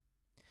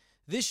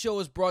This show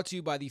is brought to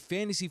you by the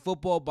Fantasy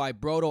Football by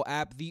Brodo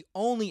app, the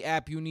only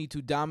app you need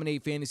to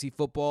dominate fantasy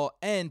football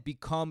and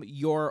become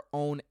your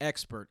own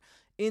expert.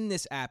 In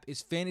this app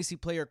is fantasy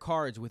player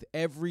cards with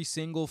every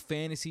single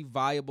fantasy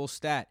viable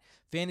stat,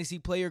 fantasy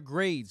player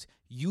grades,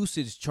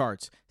 usage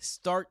charts,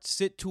 start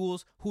sit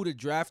tools, who to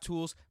draft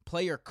tools,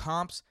 player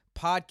comps,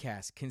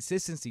 podcasts,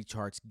 consistency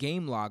charts,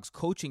 game logs,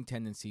 coaching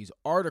tendencies,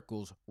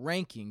 articles,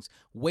 rankings,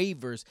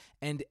 waivers,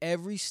 and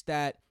every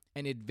stat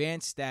and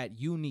advanced stat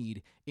you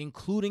need,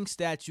 including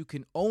stats you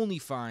can only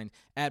find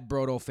at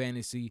Brodo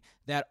Fantasy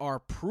that are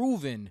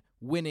proven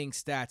winning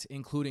stats,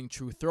 including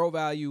true throw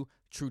value,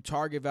 true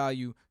target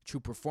value,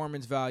 true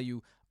performance value,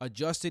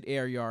 adjusted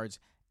air yards,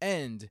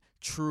 and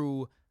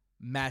true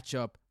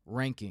matchup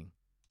ranking.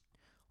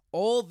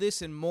 All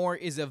this and more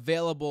is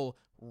available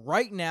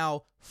right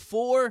now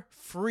for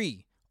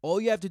free. All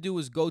you have to do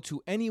is go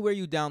to anywhere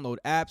you download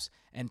apps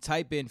and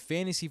type in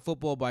Fantasy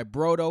Football by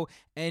Brodo,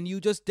 and you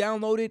just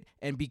download it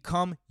and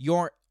become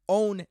your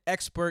own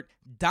expert.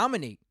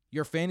 Dominate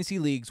your fantasy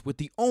leagues with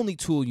the only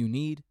tool you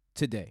need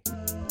today.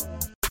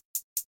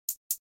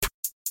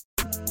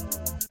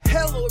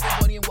 Hello,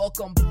 everybody, and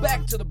welcome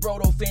back to the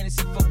Brodo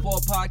Fantasy Football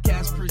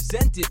Podcast,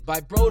 presented by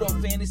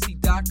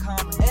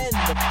BrodoFantasy.com and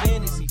the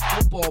Fantasy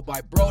Football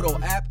by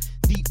Brodo app,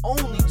 the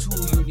only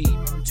tool you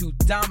need to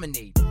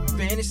dominate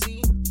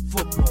fantasy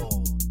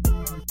football.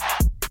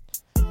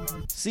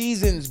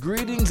 Seasons,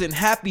 greetings, and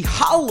happy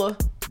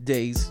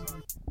holidays.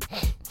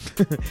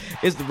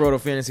 It's the Brodo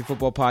Fantasy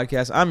Football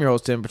Podcast. I'm your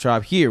host, Tim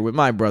Petrov, here with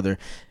my brother,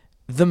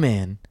 the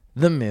man,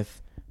 the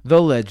myth,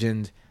 the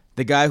legend,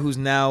 the guy who's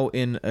now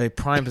in a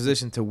prime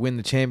position to win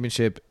the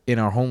championship in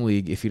our home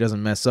league if he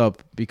doesn't mess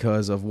up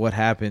because of what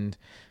happened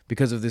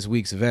because of this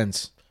week's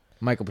events.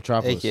 Michael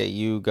Petropoulos. AKA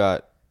you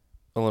got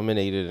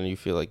eliminated and you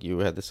feel like you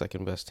had the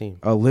second best team.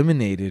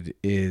 Eliminated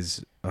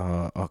is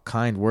a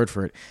kind word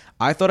for it.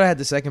 I thought I had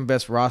the second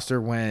best roster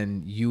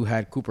when you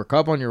had Cooper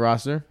Kupp on your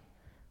roster,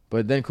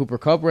 but then Cooper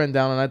Kupp ran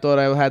down and I thought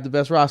I had the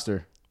best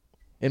roster,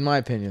 in my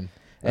opinion.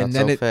 And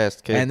Not then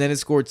fast, kid. And then it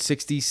scored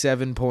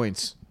 67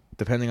 points,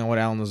 depending on what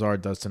Alan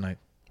Lazard does tonight.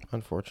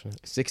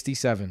 Unfortunate.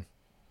 67.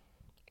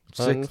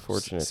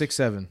 Unfortunate.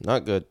 6-7.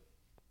 Not good.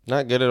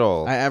 Not good at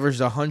all. I averaged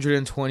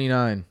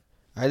 129.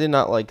 I did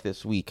not like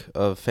this week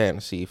of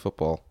fantasy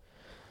football.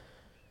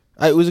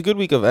 It was a good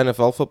week of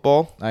NFL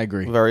football. I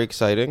agree. Very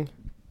exciting.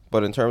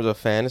 But in terms of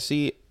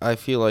fantasy, I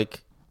feel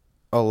like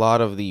a lot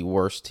of the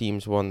worst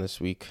teams won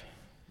this week.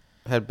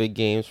 Had big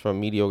games from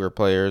mediocre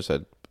players,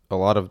 had a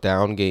lot of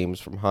down games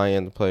from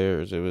high-end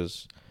players. It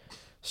was a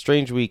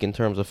strange week in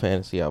terms of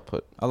fantasy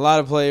output. A lot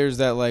of players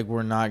that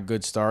were not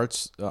good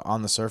starts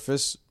on the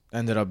surface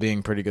ended up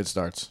being pretty good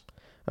starts.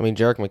 I mean,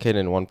 Jerick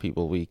McKinnon won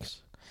people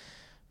weeks.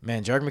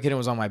 Man, Jerick McKinnon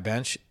was on my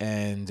bench,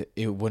 and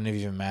it wouldn't have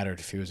even mattered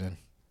if he was in.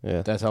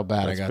 Yeah, That's how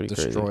bad I got pretty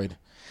destroyed. crazy.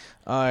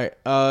 All right.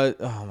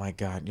 Oh, my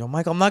God. Yo,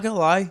 Mike, I'm not going to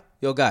lie.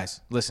 Yo, guys,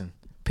 listen.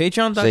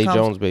 Patreon.com. Zay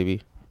Jones,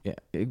 baby. Yeah,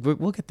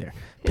 we'll get there.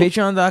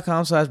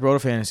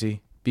 Patreon.com/BrodoFantasy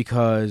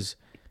because,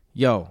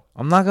 yo,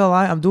 I'm not going to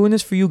lie. I'm doing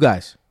this for you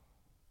guys.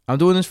 I'm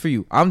doing this for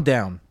you. I'm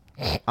down.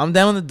 I'm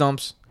down in the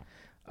dumps.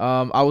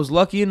 I was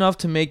lucky enough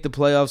to make the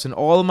playoffs in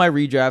all of my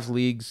redraft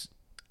leagues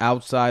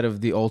outside of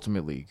the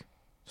Ultimate League.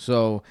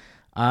 So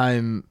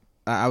I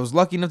was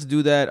lucky enough to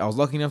do that. I was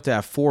lucky enough to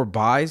have 4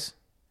 buys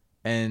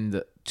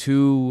and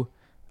two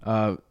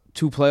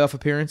playoff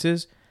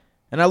appearances,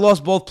 and I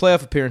lost both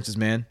playoff appearances,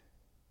 man.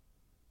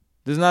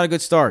 This is not a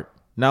good start.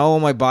 Now all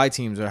my buy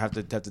teams have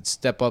to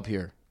step up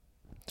here.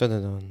 Dun,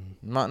 dun,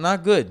 dun.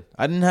 Not good.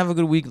 I didn't have a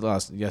good week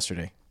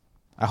yesterday.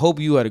 I hope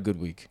you had a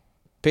good week.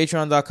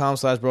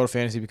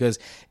 Patreon.com/BrodoFantasy because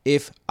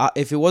if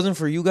it wasn't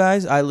for you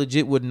guys, I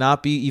legit would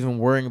not be even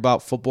worrying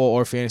about football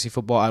or fantasy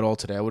football at all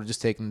today. I would have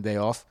just taken the day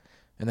off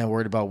and then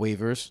worried about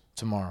waivers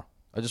tomorrow.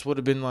 I just would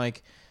have been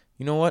like,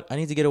 you know what? I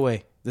need to get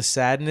away. The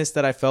sadness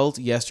that I felt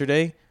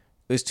yesterday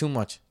is too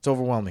much. It's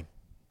overwhelming.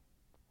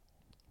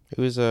 It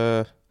was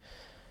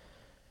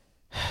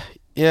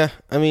yeah,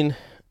 I mean,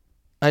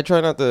 I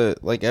try not to,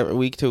 every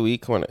week to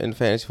week when in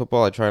fantasy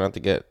football, I try not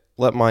to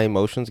let my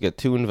emotions get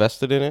too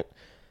invested in it.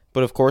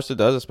 But of course it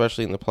does,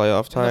 especially in the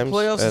playoff times. The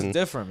playoffs is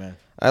different, man.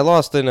 I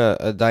lost in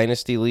a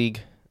dynasty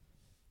league.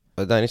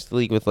 A dynasty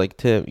league with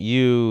Tim,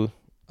 you,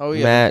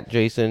 Matt,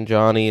 Jason,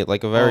 Johnny,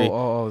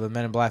 the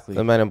Men in Black League.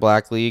 The Men in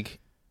Black League.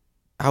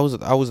 I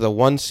was the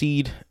 1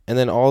 seed, and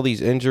then all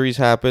these injuries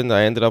happened.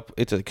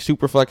 It's a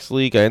super flex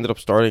league. I ended up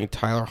starting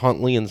Tyler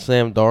Huntley and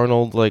Sam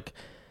Darnold,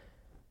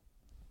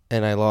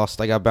 and I lost.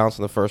 I got bounced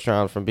in the first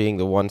round from being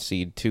the 1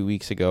 seed 2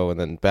 weeks ago, and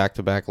then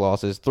back-to-back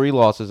losses, 3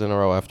 losses in a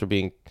row after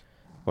being,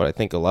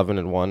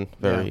 11-1.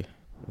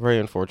 Very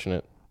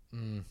unfortunate.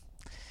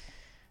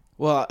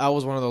 Well, I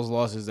was one of those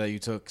losses that you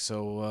took,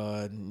 so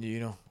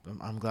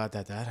I'm glad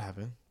that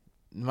happened.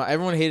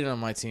 Everyone hated on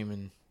my team,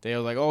 and they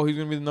were like, "Oh, he's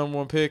gonna be the number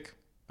 1 pick."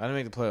 I didn't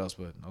make the playoffs,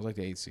 but I was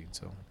the 8th seed,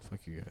 so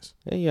fuck you guys.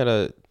 Yeah, you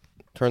gotta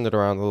turn it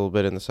around a little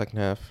bit in the second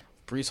half.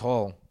 Breece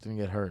Hall didn't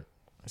get hurt.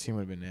 That team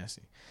would have been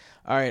nasty.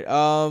 All right.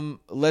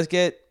 Let's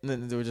get.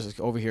 We're just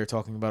over here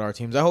talking about our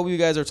teams. I hope you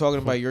guys are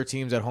talking about your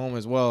teams at home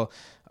as well.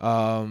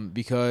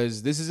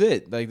 Because this is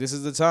it. Like, this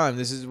is the time.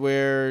 This is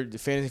where the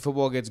fantasy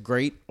football gets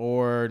great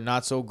or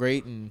not so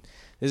great, and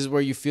this is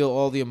where you feel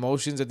all the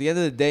emotions. At the end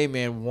of the day,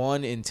 man,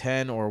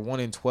 1-10 or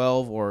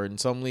 1-12 or in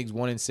some leagues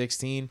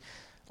 1-16.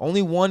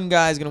 Only one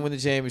guy is gonna win the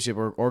championship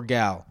or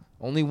gal.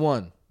 Only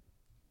one.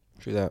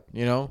 True that.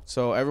 You know,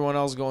 so everyone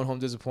else is going home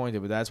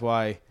disappointed. But that's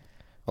why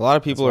a lot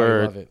of people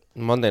are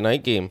Monday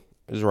night game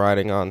is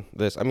riding on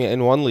this. I mean,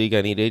 in one league,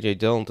 I need A.J.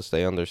 Dillon to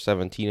stay under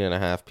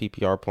 17.5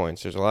 PPR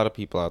points. There's a lot of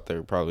people out there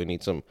who probably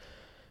need some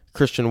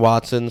Christian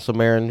Watson,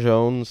 some Aaron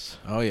Jones.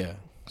 Oh, yeah.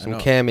 Some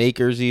Cam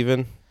Akers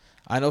even.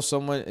 I know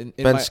someone in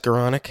Ben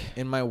Skoranek.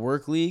 In my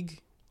work league,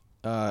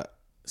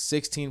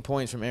 16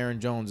 points from Aaron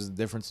Jones is the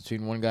difference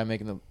between one guy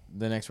making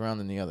the next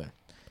round and the other.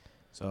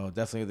 So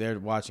definitely they're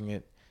watching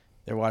it.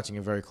 They're watching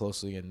it very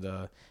closely, and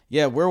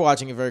we're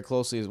watching it very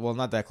closely as well.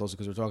 Not that closely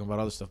because we're talking about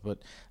other stuff, but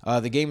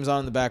the game is on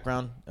in the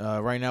background.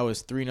 Right now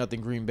it's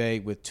 3-0 Green Bay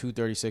with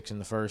 2:36 in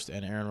the first,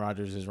 and Aaron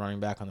Rodgers is running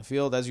back on the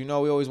field. As you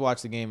know, we always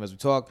watch the game as we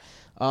talk.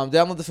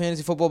 Download the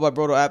Fantasy Football by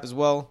Brodo app as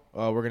well.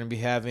 We're going to be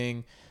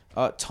having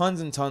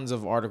tons and tons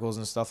of articles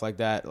and stuff like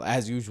that,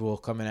 as usual,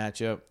 coming at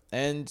you.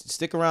 And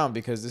stick around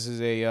because this is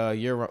a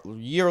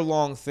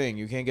year-long thing.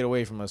 You can't get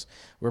away from us.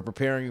 We're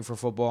preparing you for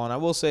football. And I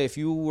will say, if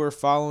you were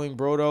following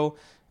Brodo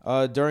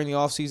during the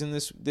offseason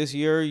this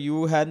year,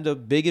 you had a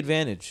big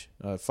advantage.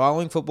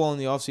 Following football in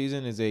the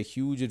offseason is a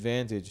huge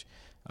advantage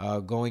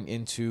going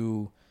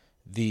into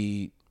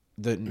the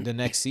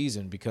next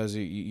season because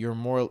you're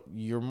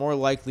more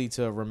likely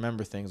to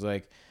remember things.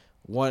 Like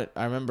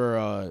I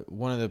remember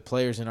one of the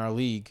players in our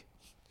league,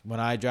 when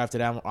I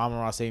drafted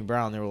Amon-Ra St.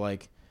 Brown, they were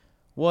like,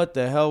 "What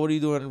the hell? What are you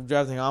doing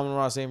drafting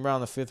Amon-Ra St. Brown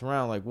in the 5th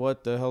round? Like,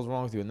 what the hell's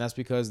wrong with you?" And that's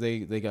because they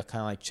got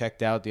kind of like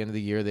checked out at the end of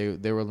the year.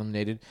 They were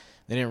eliminated.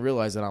 They didn't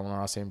realize that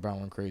Amon-Ra St.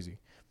 Brown went crazy.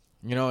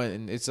 You know,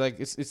 and it's like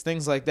it's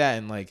things like that,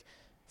 and like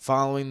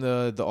following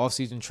the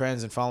offseason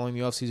trends and following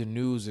the offseason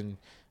news, and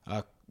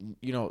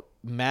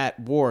Matt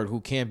Ward, who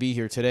can't be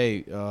here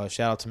today.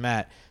 Shout out to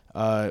Matt.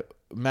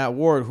 Matt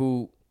Ward,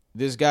 who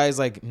this guy's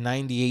like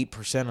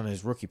 98% on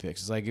his rookie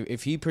picks. It's like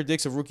if he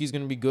predicts a rookie's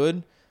going to be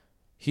good,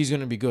 he's going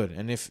to be good.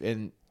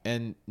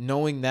 And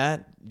knowing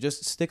that,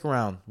 just stick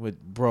around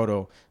with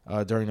Brodo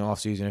during the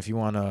offseason if you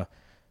want to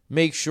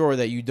make sure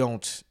that you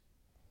don't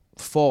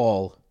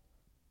fall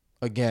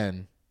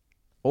again,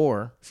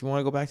 or if you want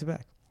to go back to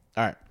back.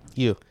 All right,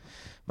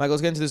 Michael,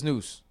 let's get into this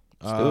news.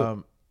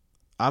 I'm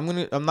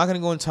not gonna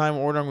go in time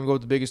order. I'm gonna go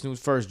with the biggest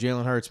news first.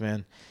 Jalen Hurts,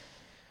 man.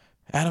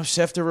 Adam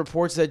Schefter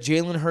reports that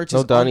Jalen Hurts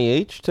is Donnie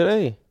H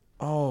today.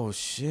 Oh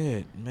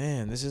shit,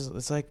 man!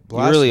 It's like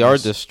blasphemous. You really are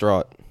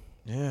distraught.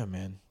 Yeah,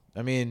 man.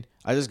 I mean,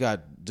 I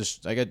got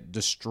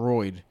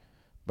destroyed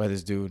by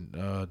this dude,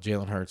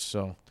 Jalen Hurts.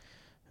 So,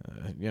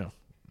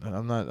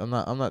 I'm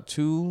not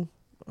too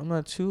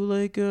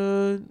like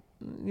down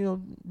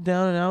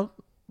and out,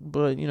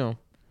 but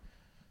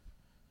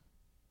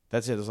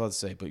that's it. That's all I have to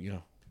say. But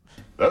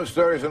those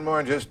stories and more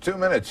in just 2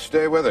 minutes.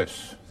 Stay with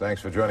us.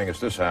 Thanks for joining us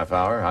this half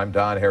hour. I'm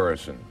Don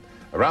Harrison.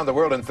 Around the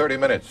world in 30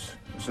 minutes.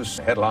 This is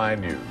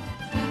Headline News.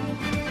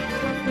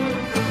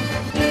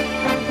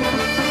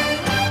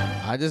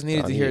 I just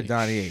needed to hear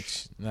Donnie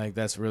H. Like,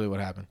 that's really what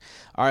happened.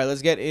 All right,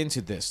 let's get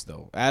into this,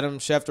 though. Adam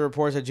Schefter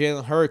reports that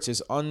Jalen Hurts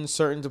is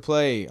uncertain to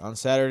play on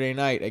Saturday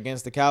night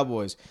against the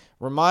Cowboys.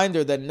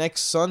 Reminder that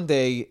next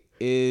Sunday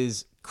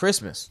is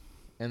Christmas,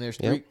 and there's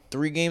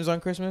three games on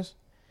Christmas.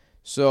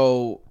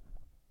 So,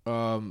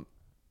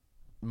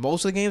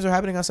 most of the games are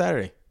happening on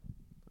Saturday.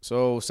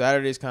 So,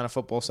 Saturday is kind of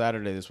football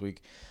Saturday this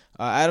week.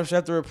 Adam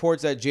Schefter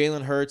reports that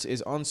Jalen Hurts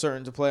is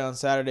uncertain to play on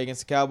Saturday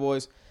against the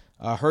Cowboys.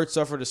 Hurts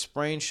suffered a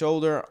sprained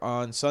shoulder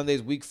on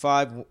Sunday's Week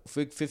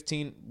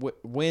 15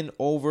 win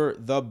over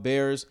the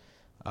Bears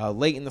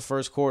late in the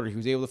first quarter. He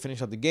was able to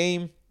finish out the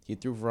game. He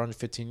threw for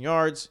 115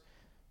 yards,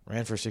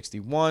 ran for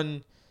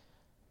 61.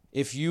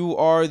 If you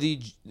are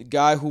the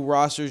guy who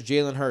rosters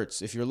Jalen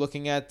Hurts, if you're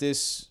looking at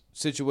this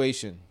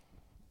situation,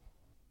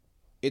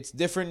 it's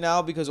different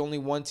now because only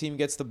one team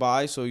gets the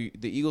bye, so the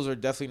Eagles are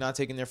definitely not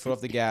taking their foot off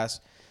the gas.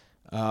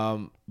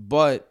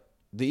 But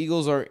the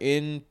Eagles are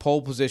in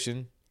pole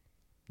position.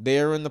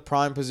 They're in the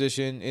prime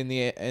position in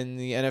the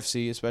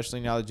NFC, especially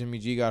now that Jimmy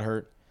G got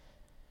hurt.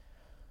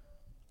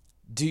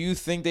 Do you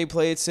think they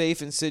play it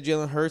safe and sit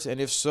Jalen Hurts?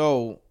 And if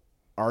so,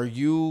 are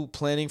you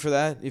planning for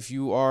that if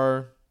you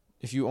own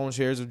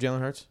shares of Jalen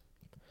Hurts?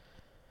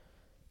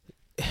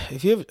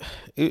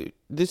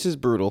 This is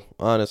brutal,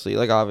 honestly.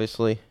 Like,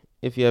 obviously,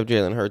 if you have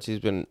Jalen Hurts, he's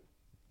been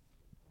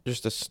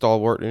just a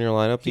stalwart in your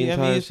lineup the entire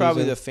season. He's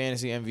probably the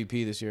fantasy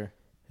MVP this year.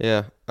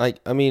 Yeah. I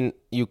mean,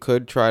 you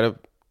could try to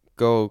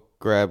go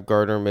grab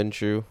Gardner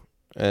Minshew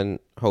and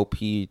hope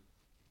he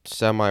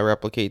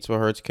semi-replicates what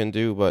Hurts can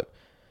do, but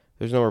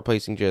there's no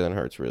replacing Jalen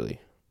Hurts,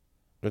 really.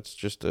 It's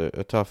just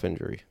a tough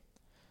injury.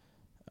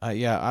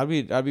 I'd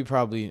be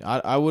probably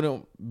I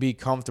wouldn't be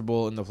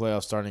comfortable in the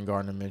playoffs starting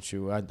Gardner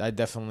Minshew. I'd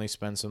definitely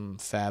spend some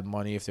fab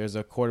money if there's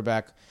a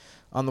quarterback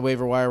on the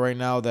waiver wire right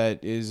now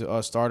that is a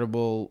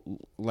startable,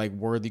 like,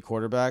 worthy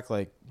quarterback,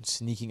 like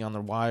sneaking on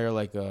the wire,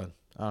 like I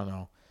don't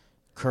know,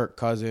 Kirk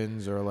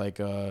Cousins or like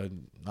I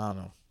don't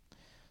know,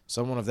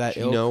 someone of that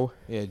ilk. Geno.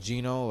 Yeah,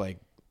 Geno. Like,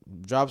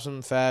 drop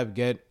some fab,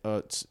 get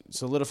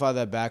solidify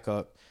that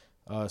backup,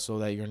 so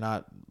that you're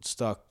not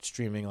stuck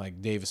streaming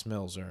like Davis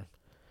Mills or.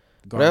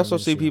 But I also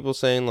see people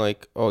saying,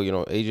 like, oh,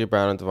 A.J.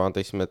 Brown and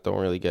Devontae Smith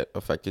don't really get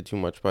affected too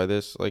much by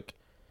this. Like,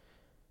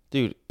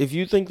 dude, if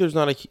you think there's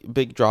not a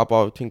big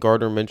drop-off between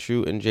Gardner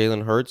Minshew and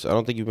Jalen Hurts, I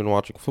don't think you've been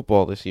watching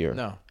football this year.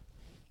 No.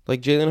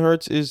 Like, Jalen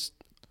Hurts is,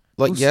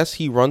 like, yes,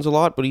 he runs a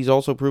lot, but he's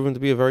also proven to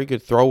be a very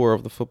good thrower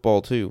of the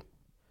football, too.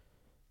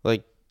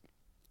 Like,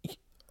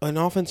 an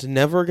offense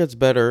never gets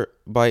better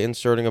by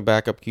inserting a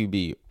backup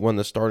QB when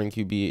the starting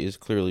QB is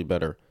clearly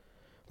better.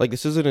 Like,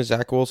 this isn't a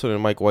Zach Wilson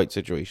and Mike White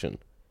situation.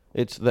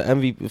 It's the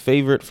MVP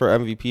favorite for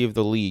MVP of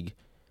the league,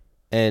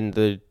 and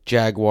the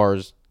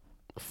Jaguars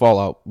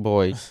fallout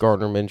boy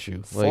Gardner Minshew.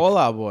 Like,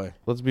 Fallout Boy.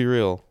 Let's be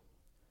real.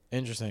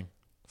 Interesting.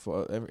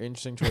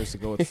 Interesting choice to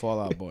go with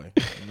Fallout Boy.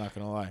 I'm not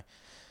gonna lie.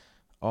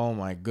 Oh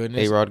my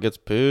goodness. A-Rod gets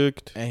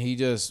picked, and he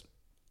just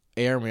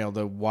airmailed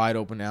a wide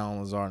open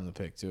Allen Lazard in the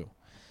pick too.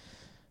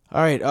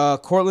 All right,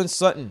 Cortland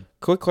Sutton.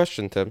 Quick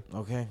question, Tim.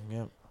 Okay,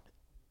 yep.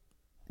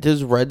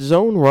 Does Red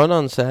Zone run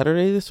on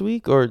Saturday this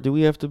week, or do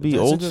we have to be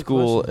old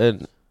school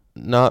and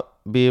not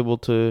be able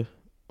to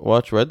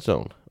watch Red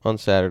Zone on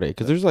Saturday?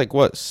 Because there's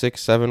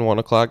 6, 7, 1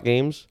 o'clock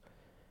games.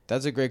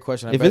 That's a great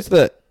question. If it's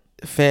the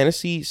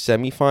fantasy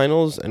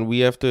semifinals and we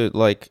have to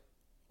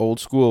old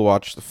school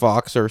watch the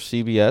Fox or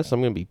CBS,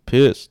 I'm gonna be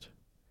pissed.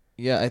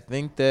 Yeah, I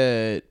think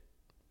that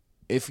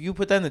if you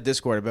put that in the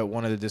Discord, I bet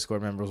one of the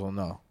Discord members will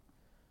know.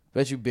 I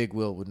bet you Big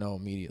Will would know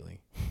immediately.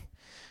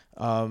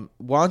 Why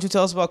don't you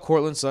tell us about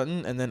Cortland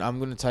Sutton, and then I'm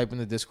going to type in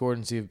the Discord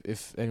and see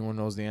if anyone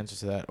knows the answer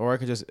to that. Or I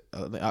could just,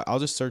 I'll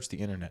just search the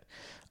internet.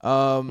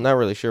 Not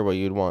really sure what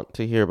you'd want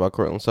to hear about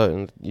Cortland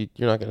Sutton. You're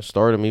not going to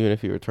start him even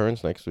if he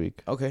returns next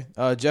week. Okay.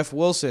 Jeff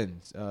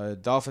Wilson,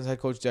 Dolphins head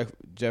coach Jeff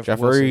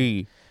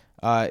Jeffrey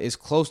Wilson, is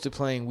close to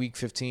playing Week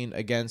 15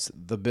 against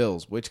the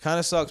Bills, which kind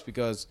of sucks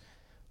because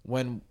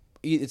when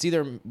it's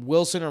either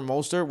Wilson or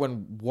Mostert,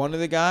 when one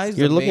of the guys,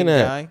 you're looking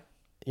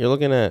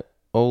at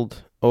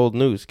old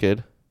news,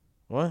 kid.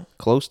 What?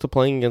 Close to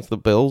playing against the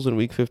Bills in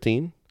Week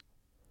 15?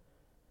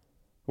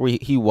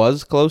 He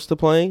was close to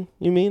playing,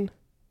 you mean?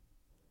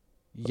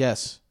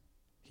 Yes.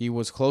 He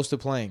was close to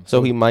playing.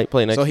 So he might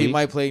play next week? So he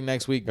might play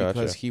next week because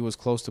Gotcha. he was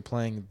close to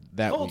playing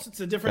that week.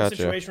 It's a different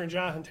situation with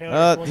Jonathan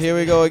Taylor. Here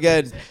we go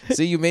again.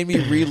 See, you made me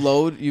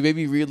reload. You made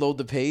me reload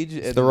the page.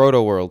 It's the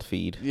Roto World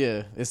feed.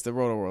 Yeah, it's the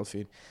Roto World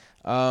feed.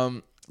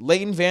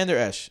 Leighton Vander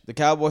Esch, the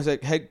Cowboys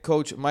head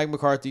coach Mike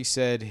McCarthy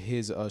said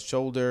his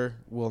shoulder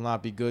will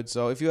not be good.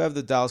 So if you have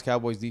the Dallas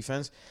Cowboys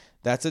defense,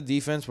 that's a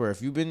defense where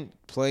if you've been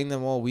playing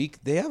them all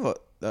week, they have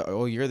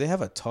all year. They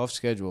have a tough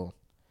schedule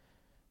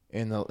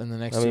in the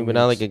next. I mean, but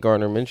now they get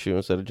Gardner Minshew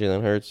instead of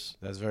Jalen Hurts.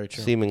 That's very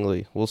true.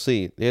 Seemingly, we'll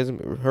see.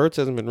 Hurts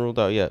hasn't been ruled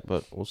out yet,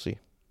 but we'll see.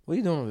 What are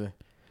you doing over there?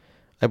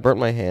 I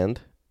burnt my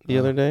hand the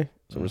other day,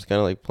 so I'm just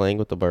kind of playing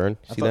with the burn.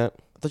 See that?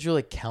 I thought you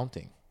were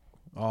counting.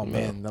 Oh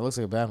man, that looks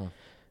like a bad one.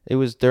 It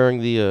was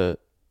during the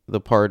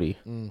party.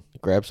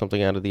 Grab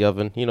something out of the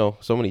oven.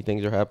 So many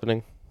things are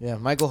happening. Yeah,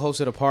 Michael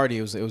hosted a party.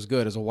 It was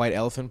good. It was a white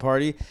elephant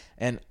party,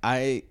 and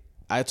I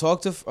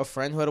talked to a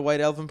friend who had a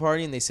white elephant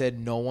party, and they said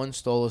no one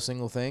stole a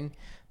single thing.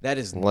 That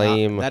is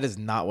lame. That is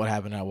not what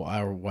happened at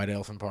our white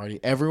elephant party.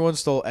 Everyone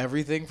stole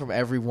everything from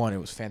everyone. It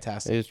was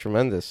fantastic. It was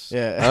tremendous.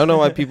 Yeah, I don't know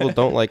why people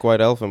don't like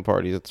white elephant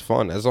parties. It's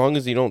fun as long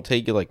as you don't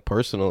take it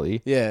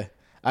personally. Yeah,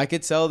 I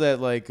could tell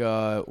that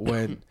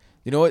when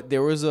you know what,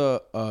 there was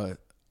a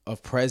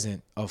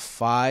present of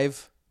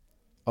five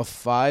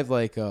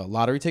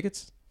lottery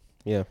tickets.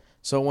 Yeah.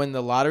 So when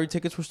the lottery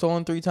tickets were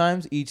stolen 3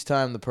 times, each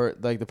time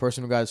the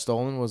person who got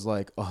stolen was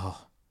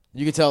oh,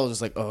 you could tell it was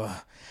just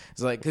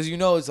it's because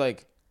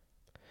it's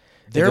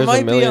there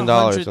might be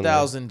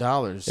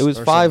 $100,000. It was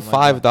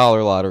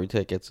 $5 lottery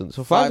tickets, and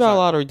so $5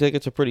 lottery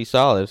tickets are pretty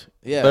solid.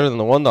 Yeah, better than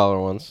the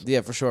 $1 ones.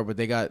 Yeah, for sure. But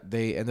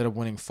they ended up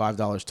winning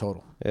 $5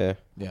 total. Yeah.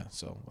 Yeah.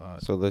 So.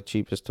 So the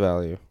cheapest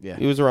value. Yeah.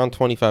 It was around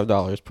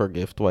 $25 per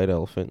gift. White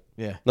elephant.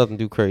 Yeah. Nothing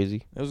too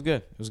crazy. It was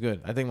good. It was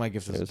good. I think my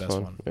gift was the best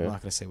one. Yeah. I'm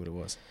not gonna say what it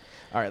was.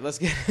 All right, let's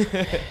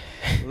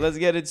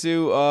get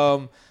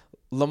into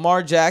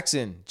Lamar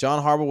Jackson.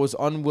 John Harbaugh was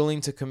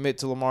unwilling to commit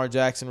to Lamar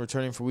Jackson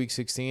returning for Week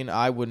 16.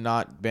 I would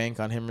not bank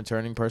on him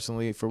returning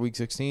personally for Week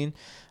 16.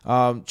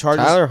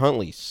 Tyler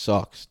Huntley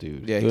sucks,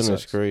 dude. Yeah,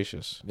 goodness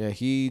gracious. Yeah,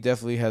 he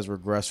definitely has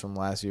regressed from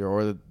last year,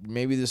 or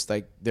maybe just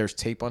there's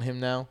tape on him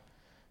now,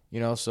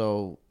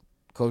 so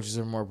coaches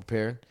are more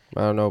prepared.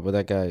 I don't know, but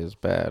that guy is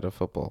bad at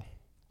football.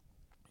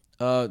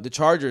 The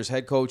Chargers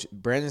head coach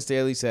Brandon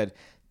Staley said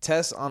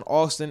tests on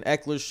Austin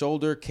Eckler's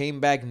shoulder came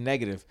back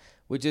negative,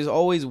 which is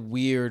always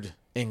weird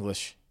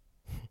English.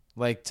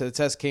 The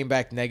test came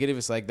back negative.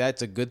 It's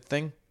that's a good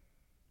thing.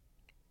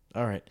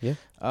 All right. Yeah.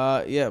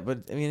 Yeah,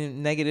 but I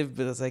mean negative,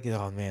 but it's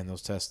oh man,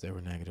 those tests they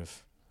were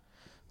negative.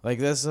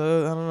 That's I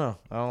don't know.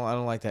 I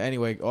don't like that.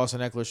 Anyway,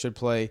 Austin Eckler should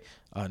play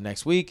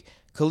next week.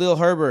 Khalil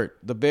Herbert.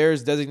 The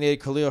Bears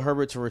designated Khalil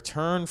Herbert to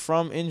return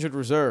from injured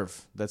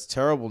reserve. That's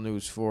terrible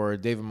news for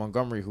David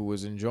Montgomery, who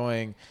was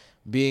enjoying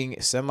being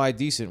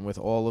semi-decent with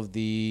all of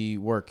the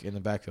work in the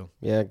backfield.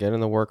 Yeah, getting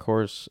the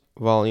workhorse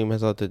volume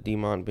has led to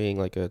Demont being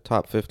like a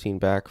top 15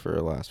 back for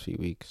the last few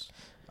weeks.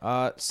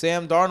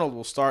 Sam Darnold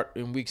will start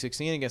in Week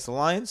 16 against the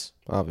Lions.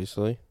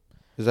 Obviously.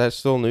 Is that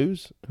still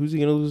news? Who's he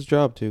going to lose his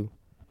job to?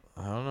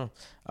 I don't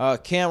know.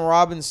 Cam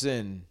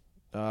Robinson,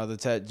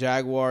 the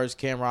Jaguars.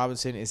 Cam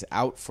Robinson is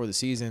out for the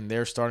season.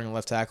 They're starting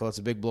left tackle. That's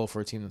a big blow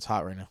for a team that's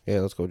hot right now.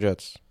 Yeah, let's go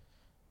Jets.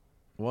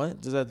 What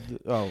does that do?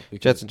 Oh,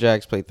 Jets and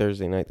Jags play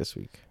Thursday night this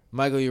week.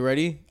 Michael, you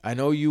ready? I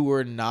know you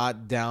were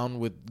not down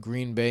with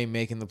Green Bay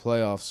making the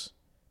playoffs,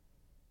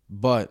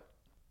 but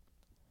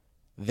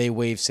they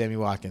waived Sammy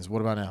Watkins.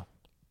 What about now?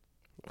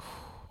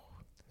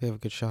 They have a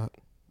good shot.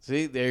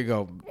 See, there you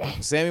go.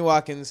 Sammy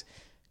Watkins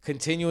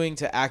continuing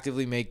to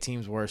actively make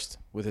teams worse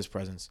with his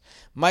presence.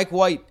 Mike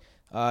White,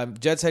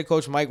 Jets head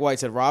coach Mike White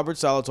said Robert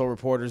Saleh told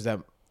reporters that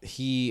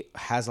he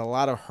has a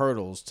lot of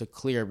hurdles to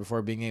clear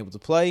before being able to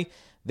play.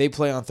 They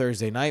play on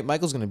Thursday night.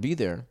 Michael's going to be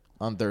there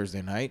on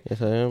Thursday night.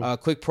 Yes, I am.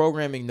 Quick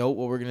programming note,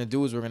 what we're going to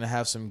do is we're going to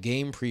have some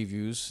game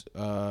previews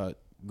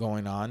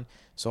going on.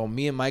 So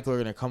me and Michael are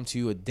going to come to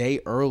you a day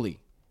early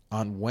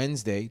on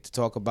Wednesday to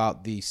talk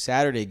about the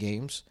Saturday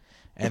games.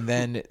 And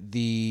then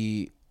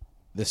the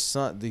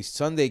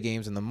Sunday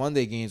games and the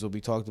Monday games will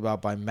be talked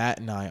about by Matt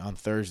and I on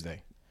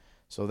Thursday.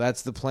 So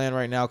that's the plan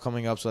right now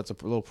coming up. So that's a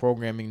little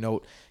programming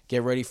note.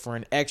 Get ready for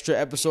an extra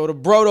episode of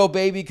Brodo,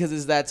 baby, because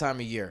it's that time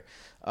of year.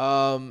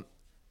 And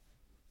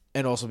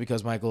also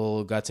because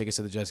Michael got tickets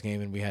to the Jets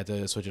game and we had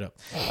to switch it up.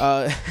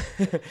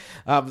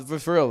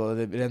 But for real,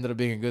 it ended up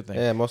being a good thing.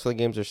 Yeah, most of the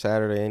games are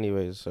Saturday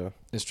anyways, so.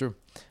 It's true.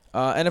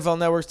 NFL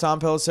Network's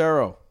Tom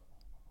Pelissero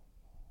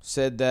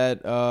said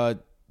that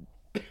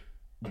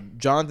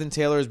Jonathan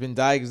Taylor has been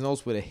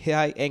diagnosed with a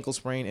high ankle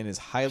sprain and is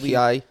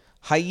highly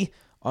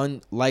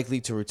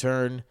unlikely to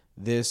return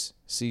this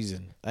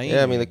season.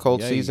 The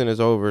cold season is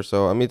over,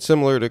 so I mean it's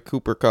similar to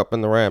Cooper Kupp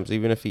and the Rams.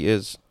 Even if he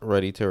is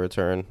ready to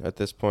return at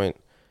this point,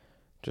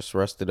 just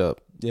rest it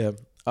up. Yeah.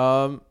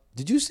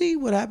 Did you see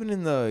what happened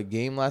in the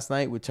game last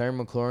night with Terry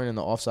McLaurin and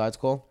the offsides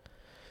call?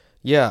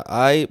 Yeah,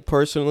 I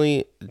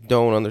personally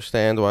don't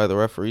understand why the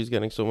referee's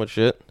getting so much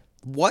shit.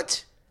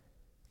 What?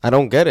 I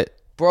don't get it.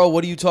 Bro,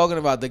 what are you talking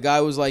about? The guy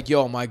was like,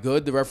 yo, am I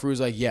good? The referee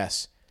was like,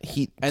 yes.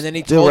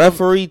 The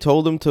referee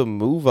told him to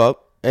move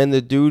up, and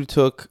the dude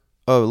took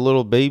a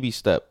little baby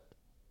step.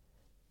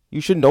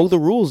 You should know the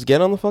rules.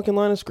 Get on the fucking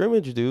line of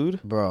scrimmage,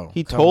 dude. Bro.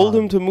 He told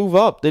him to move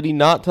up. Did he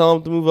not tell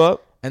him to move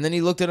up? And then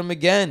he looked at him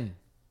again.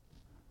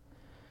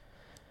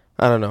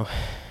 I don't know.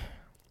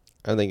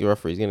 I think the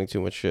referee's getting too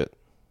much shit.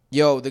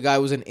 Yo, the guy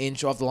was an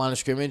inch off the line of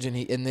scrimmage, and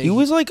he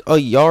was like a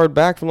yard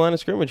back from the line of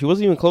scrimmage. He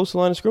wasn't even close to the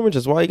line of scrimmage.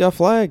 That's why he got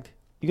flagged.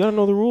 You got to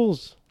know the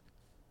rules.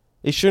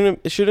 It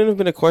shouldn't have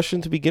been a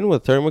question to begin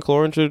with. Terry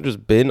McLaurin should have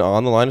just been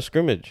on the line of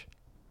scrimmage.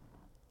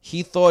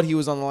 He thought he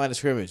was on the line of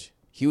scrimmage.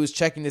 He was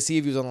checking to see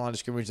if he was on the line of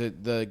scrimmage.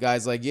 The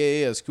guy's like,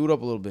 yeah, scoot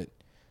up a little bit.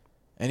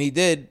 And he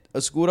did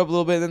scoot up a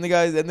little bit, and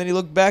then he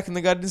looked back, and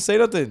the guy didn't say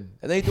nothing.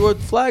 And then he threw a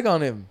flag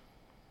on him.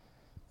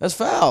 That's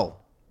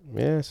foul.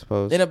 Yeah, I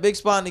suppose. In a big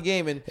spot in the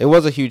game. And it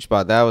was a huge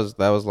spot. That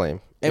was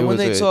lame. And when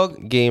they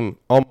talk game,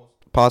 almost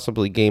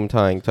possibly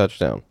game-tying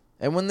touchdown.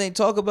 And when they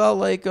talk about,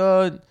 like,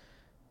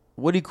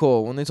 what do you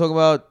call it? When they talk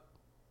about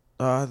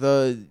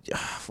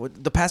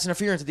the pass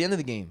interference at the end of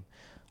the game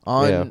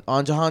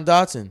on Jahan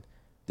Dotson,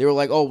 they were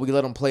like, oh, we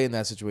let him play in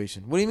that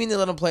situation. What do you mean they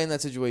let him play in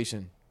that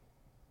situation?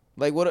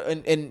 Like, what?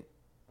 And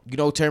you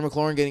know, Terry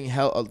McLaurin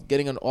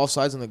getting an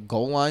offsides on the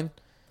goal line,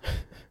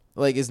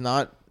 like, is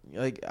not,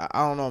 like,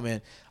 I don't know,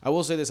 man. I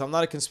will say this. I'm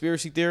not a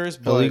conspiracy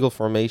theorist, but illegal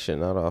formation,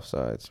 not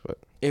offsides. But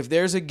if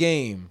there's a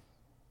game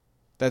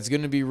that's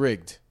going to be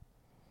rigged,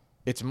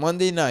 it's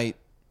Monday night.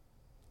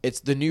 It's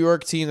the New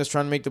York team that's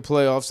trying to make the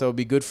playoffs. That would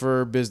be good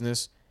for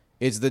business.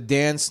 It's the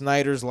Dan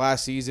Snyder's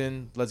last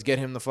season. Let's get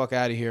him the fuck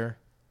out of here.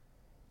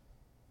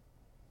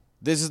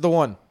 This is the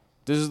one.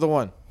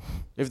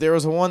 If there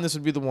was a one, this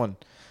would be the one.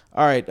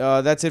 All right,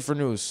 that's it for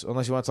news,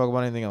 unless you want to talk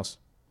about anything else.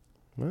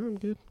 No,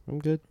 I'm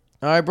good.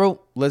 All right,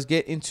 bro. Let's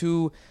get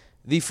into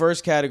the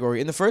first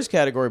category. In the first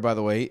category, by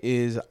the way,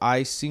 is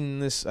I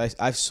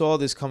saw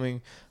this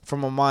coming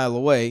from a mile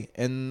away,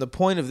 and the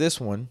point of this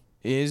one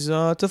is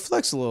to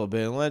flex a little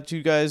bit and let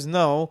you guys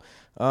know,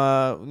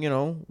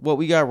 what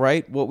we got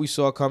right, what we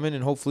saw coming,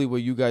 and hopefully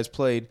what you guys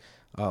played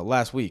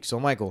last week. So,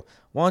 Michael,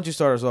 why don't you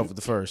start us off with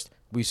the first?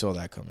 We saw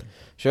that coming.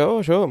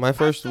 Sure. My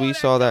first, we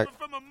saw that.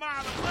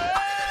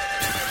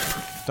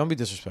 Don't be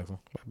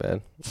disrespectful. My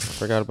bad.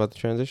 Forgot about the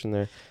transition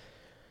there.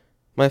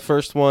 My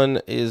first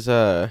one is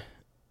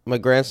my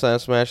Grand Slam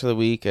Smash of the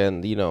week,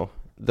 and,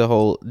 the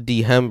whole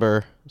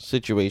D-Hember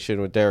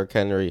situation with Derrick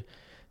Henry.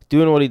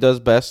 Doing what he does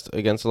best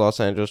against the Los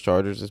Angeles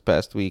Chargers this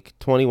past week.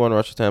 21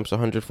 rush attempts,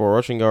 104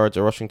 rushing yards,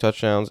 a rushing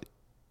touchdown,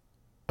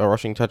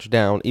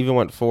 even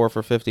went 4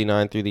 for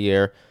 59 through the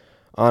air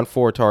on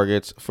 4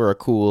 targets for a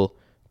cool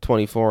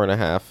 24.5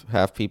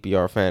 half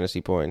PPR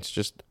fantasy points.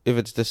 Just if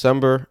it's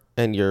December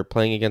and you're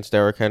playing against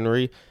Derrick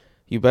Henry,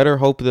 you better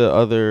hope the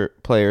other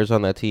players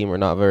on that team are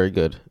not very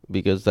good,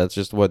 because that's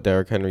just what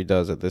Derrick Henry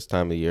does at this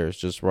time of the year, is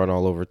just run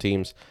all over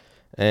teams.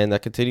 And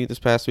that continued this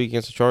past week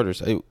against the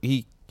Chargers.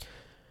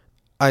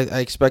 I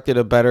expected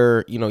a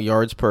better,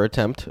 yards per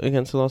attempt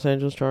against the Los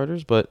Angeles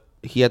Chargers, but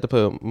he had to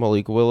put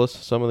Malik Willis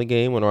some of the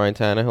game when Ryan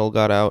Tannehill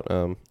got out.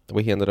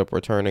 He ended up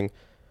returning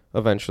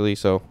eventually.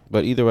 So,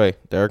 but either way,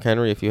 Derrick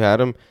Henry, if you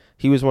had him,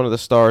 he was one of the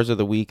stars of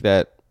the week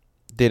that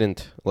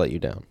didn't let you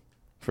down,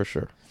 for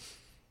sure.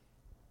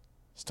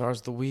 Stars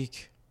of the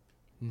week.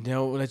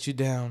 Don't let you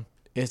down.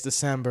 It's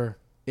December.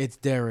 It's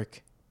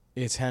Derrick.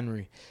 It's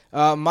Henry.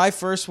 My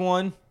first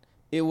one,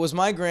 it was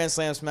my Grand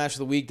Slam Smash of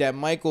the week that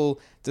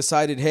Michael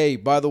decided, hey,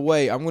 by the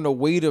way, I'm going to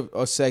wait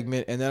a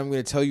segment, and then I'm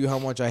going to tell you how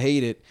much I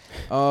hate it.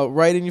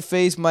 Right in your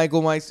face,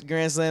 Michael, my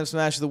Grand Slam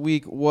Smash of the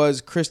week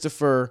was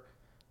Christopher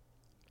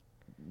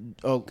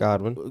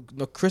Godwin.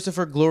 No,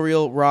 Christopher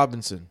Gloriel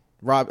Robinson.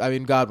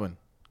 Godwin.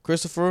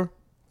 Christopher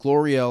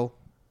Gloriel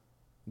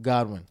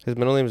Godwin. His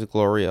middle name is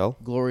Gloriel.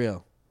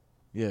 Gloriel.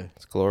 Yeah.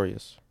 It's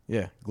glorious.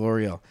 Yeah,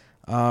 Gloriel.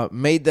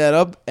 Made that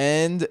up,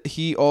 and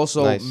he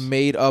also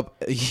made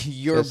up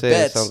your bets.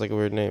 It sounds like a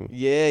weird name.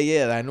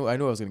 Yeah. I knew I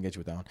was gonna get you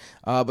with that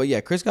one. But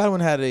yeah, Chris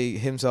Godwin had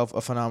himself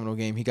a phenomenal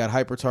game. He got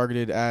hyper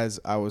targeted, as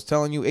I was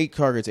telling you. 8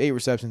 targets, 8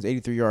 receptions,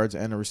 83 yards,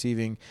 and a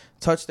receiving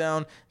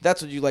touchdown.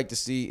 That's what you like to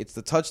see. It's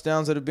the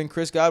touchdowns that have been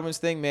Chris Godwin's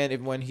thing, man.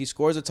 When he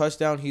scores a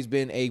touchdown, he's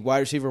been a wide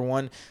receiver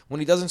 1. When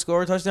he doesn't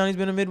score a touchdown, he's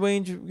been a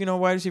mid-range,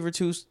 wide receiver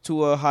 2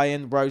 to a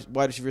high-end wide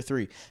receiver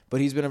 3. But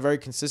he's been a very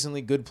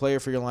consistently good player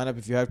for your lineup.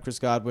 If you have Chris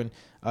Godwin,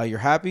 you're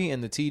happy,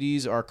 and the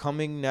TDs are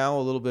coming now.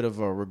 A little bit of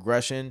a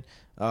regression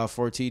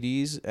for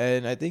TDs,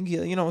 and I think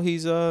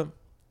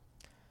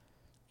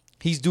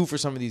he's due for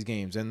some of these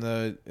games. And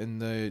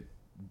the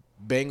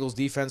Bengals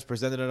defense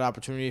presented an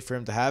opportunity for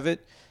him to have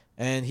it,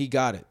 and he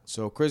got it.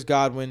 So Chris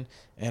Godwin,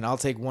 and I'll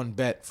take one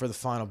bet for the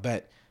final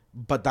bet.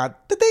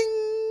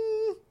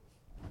 Ba-da-da-ding!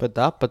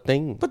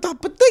 Ba-da-ba-ding.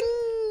 Ba-da-ba-ding!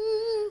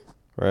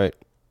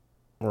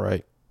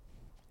 Right.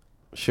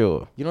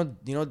 Sure.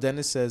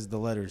 Dennis says the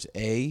letters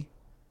A,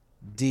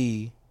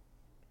 D,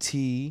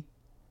 T,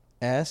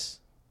 S,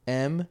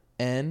 M,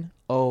 N,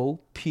 O,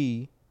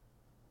 P,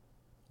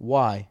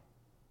 Y.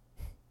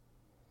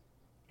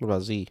 What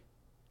about Z?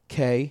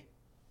 K,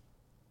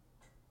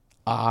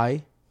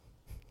 I.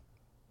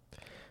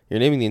 You're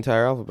naming the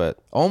entire alphabet.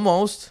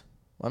 Almost.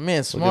 My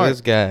man, smart. Look at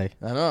this guy.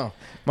 I know.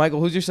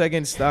 Michael, who's your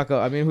second stock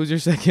up? Who's your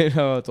second?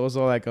 What's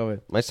all that coming?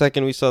 My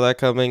second, we saw that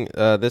coming.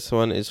 This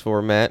one is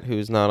for Matt,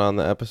 who's not on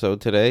the episode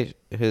today.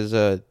 His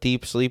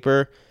deep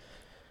sleeper.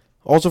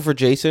 Also for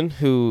Jason,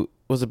 who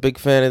was a big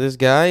fan of this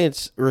guy.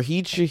 It's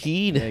Rashid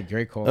Shaheed. Yeah,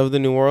 great call. Of the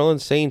New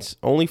Orleans Saints.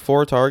 Only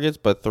 4 targets,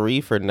 but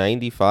 3 for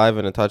 95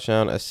 and a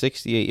touchdown. A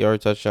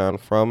 68-yard touchdown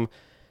from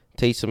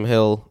Taysom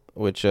Hill,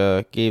 which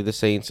gave the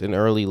Saints an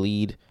early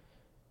lead.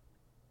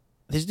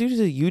 This dude is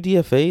a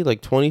UDFA,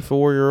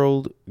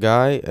 24-year-old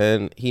guy,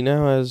 and he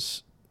now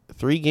has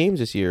 3 games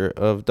this year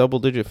of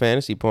double-digit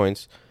fantasy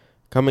points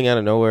coming out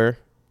of nowhere.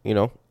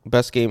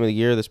 Best game of the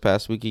year this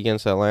past week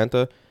against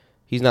Atlanta.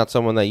 He's not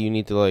someone that you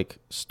need to,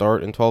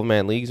 start in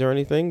 12-man leagues or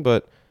anything,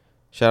 but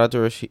shout out to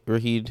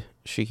Rashid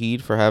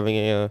Shaheed for having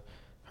an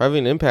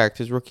impact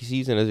his rookie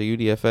season as a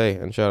UDFA,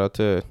 and shout out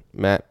to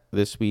Matt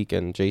this week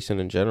and Jason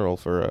in general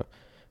for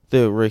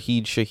the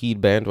Rashid Shaheed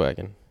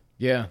bandwagon.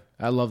 Yeah,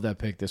 I love that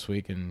pick this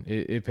week, and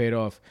it paid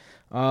off.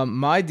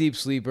 My deep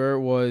sleeper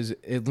was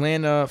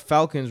Atlanta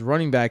Falcons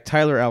running back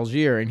Tyler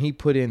Algier, and he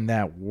put in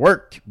that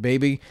work,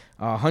 baby.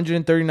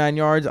 139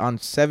 yards on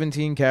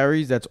 17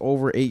 carries. That's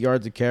over 8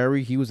 yards a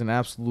carry. He was an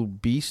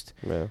absolute beast.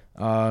 Yeah.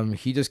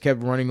 He just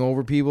kept running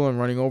over people and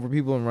running over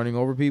people and running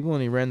over people,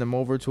 and he ran them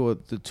over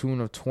to the tune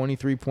of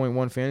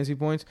 23.1 fantasy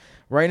points.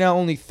 Right now,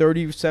 only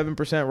 37%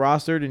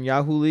 rostered in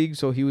Yahoo League,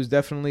 so he was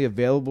definitely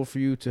available for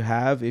you to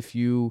have if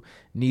you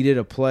needed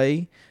a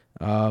play,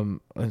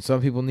 and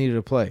some people needed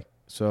a play.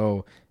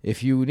 So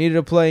if you needed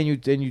a play and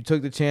you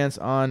took the chance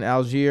on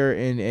Algier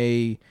in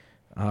a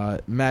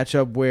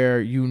matchup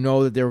where you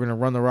know that they were going to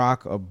run the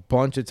rock a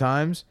bunch of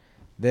times,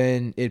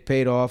 then it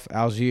paid off.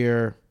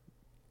 Algier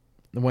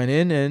went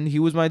in, and he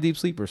was my deep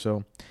sleeper.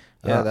 So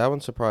yeah, that one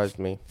surprised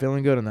me.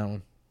 Feeling good on that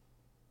one.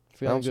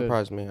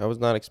 Surprised me. I was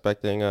not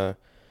expecting a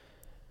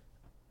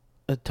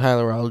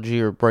Tyler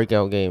Algier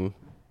breakout game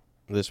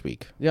this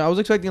week. Yeah, I was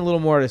expecting a little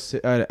more out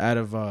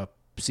of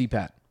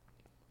CPAT.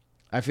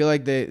 I feel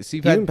like the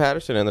CPAT... Even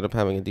Patterson ended up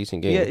having a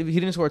decent game. Yeah, he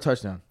didn't score a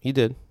touchdown. He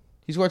did.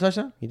 He scored a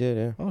touchdown? He did,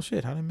 yeah. Oh,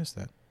 shit. How did I miss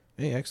that?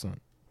 Hey, excellent.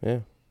 Yeah.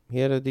 He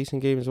had a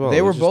decent game as well.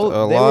 They were both...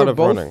 a lot of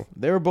running.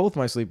 They were both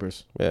my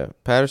sleepers. Yeah.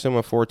 Patterson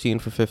went 14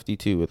 for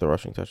 52 with a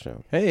rushing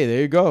touchdown. Hey,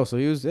 there you go. So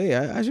he was... Hey,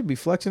 I should be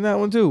flexing that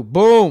one too.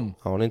 Boom!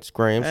 On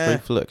Instagram,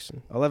 straight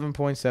flexing.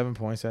 11.7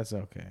 points. That's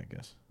okay, I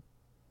guess.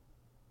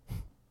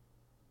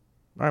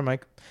 All right,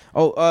 Mike.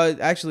 Oh,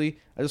 actually,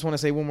 I just want to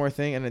say one more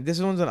thing. And this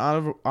one's an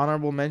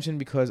honorable mention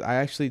because I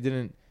actually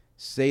didn't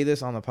say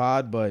this on the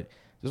pod, but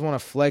just want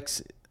to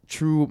flex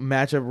true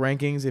matchup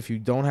rankings. If you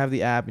don't have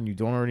the app and you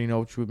don't already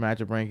know true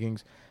matchup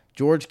rankings,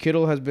 George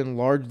Kittle has been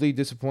largely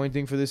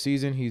disappointing for this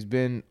season. He's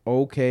been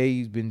okay.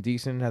 He's been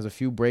decent. Has a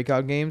few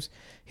breakout games.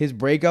 His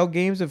breakout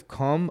games have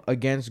come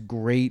against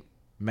great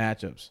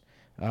matchups.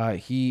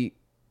 He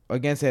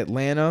against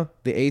Atlanta,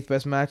 the 8th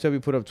best matchup, he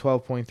put up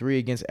 12.3.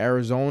 Against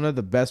Arizona,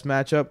 the best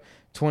matchup,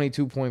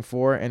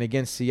 22.4. And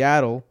against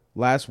Seattle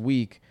last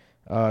week,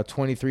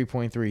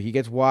 23.3. He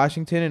gets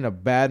Washington in a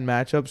bad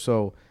matchup,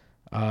 so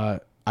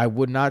I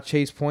would not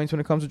chase points when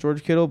it comes to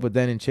George Kittle. But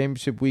then in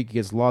championship week, he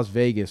gets Las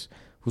Vegas,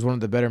 who's one of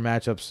the better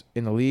matchups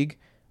in the league.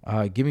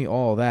 Give me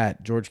all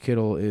that. George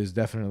Kittle is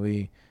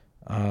definitely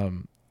there,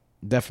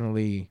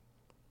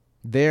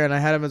 and I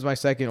had him as my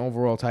second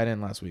overall tight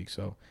end last week.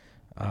 So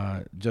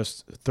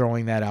just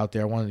throwing that out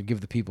there. I wanted to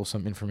give the people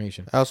some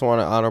information. I also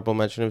want an honorable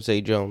mention of Zay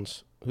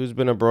Jones, who's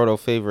been a Brodo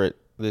favorite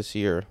this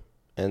year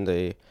and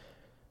a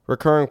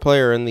recurring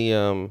player in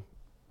the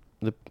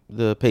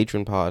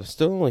patron pod.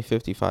 Still only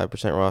 55%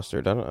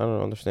 rostered. I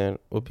don't understand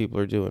what people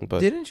are doing.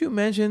 But didn't you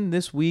mention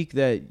this week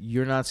that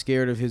you're not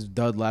scared of his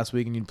dud last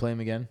week and you'd play him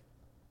again?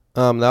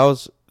 That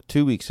was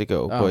 2 weeks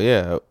ago. Oh. But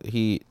yeah,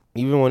 he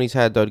even when he's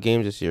had dud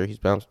games this year, he's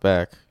bounced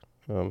back.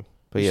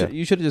 But yeah,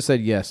 you should have just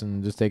said yes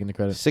and just taken the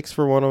credit. 6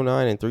 for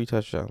 109 and 3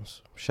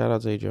 touchdowns. Shout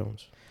out Zay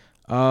Jones.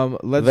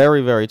 Let's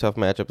Very, very tough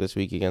matchup this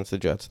week against the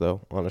Jets,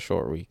 though, on a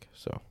short week.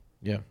 So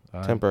yeah,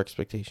 temper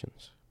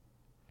expectations.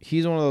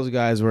 He's one of those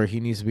guys where he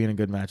needs to be in a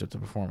good matchup to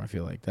perform. I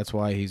feel like that's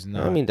why he's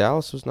not. I mean,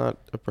 Dallas was not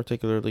a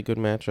particularly good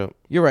matchup.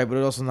 You're right, but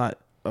it's also not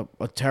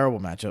a terrible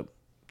matchup.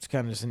 It's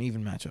kind of just an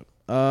even matchup.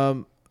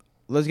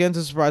 Let's get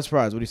into surprise.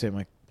 What do you say,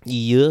 Mike?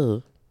 Yeah.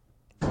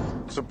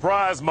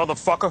 Surprise,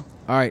 motherfucker.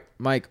 All right,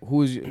 Mike,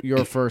 who's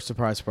your first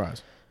surprise?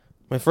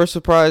 My first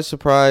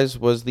surprise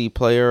was the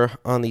player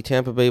on the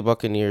Tampa Bay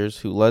Buccaneers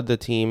who led the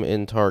team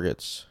in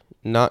targets.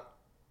 Not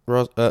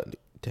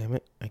damn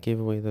it, I gave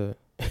away the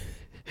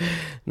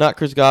not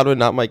Chris Godwin,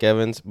 not Mike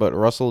Evans, but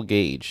Russell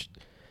Gage.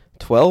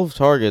 12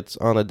 targets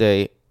on the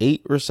day,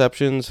 8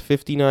 receptions,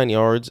 59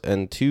 yards,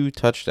 and 2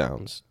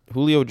 touchdowns.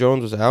 Julio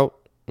Jones was out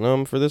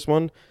for this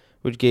one,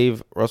 which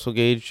gave Russell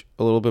Gage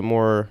a little bit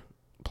more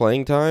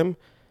playing time,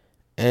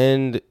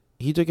 and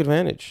he took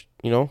advantage.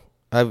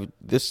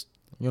 This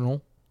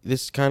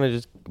kind of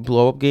just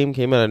blow-up game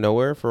came out of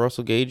nowhere for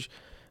Russell Gage.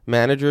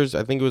 Managers,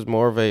 I think it was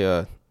more of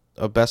a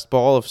best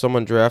ball. If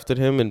someone drafted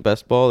him in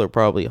best ball, they're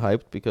probably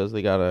hyped because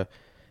they got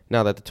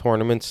now that the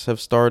tournaments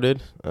have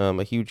started,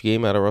 a huge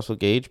game out of Russell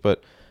Gage.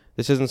 But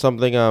this isn't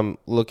something I'm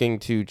looking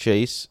to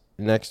chase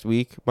next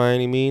week by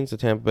any means. The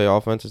Tampa Bay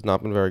offense has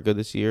not been very good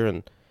this year,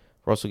 and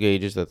Russell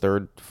Gage is the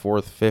 3rd,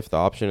 4th, 5th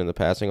option in the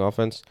passing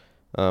offense,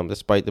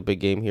 despite the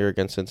big game here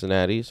against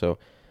Cincinnati. So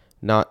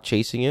not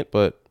chasing it,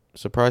 but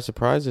surprise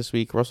this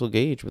week, Russell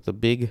Gage with a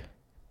big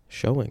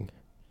showing.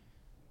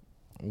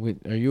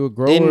 Are you a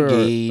grower?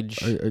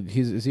 Engage.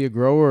 Is he a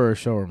grower or a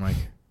shower,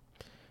 Mike?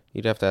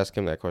 You'd have to ask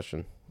him that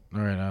question. All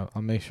right,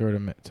 I'll make sure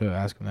to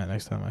ask him that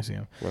next time I see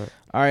him. Right.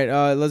 All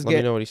right, let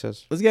me know what he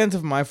says. Let's get into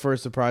my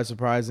first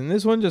surprise, and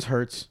this one just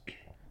hurts.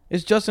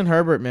 It's Justin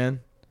Herbert,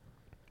 man.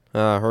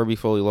 Herbie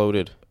fully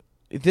loaded.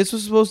 This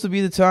was supposed to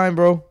be the time,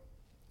 bro.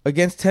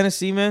 Against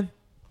Tennessee, man.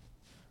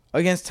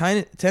 Against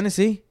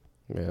Tennessee.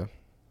 Yeah.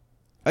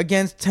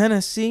 Against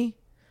Tennessee.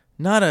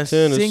 Not a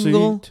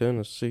single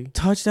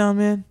touchdown,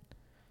 man.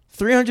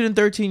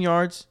 313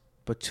 yards,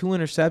 but 2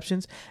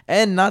 interceptions.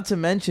 And not to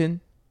mention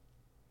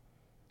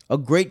a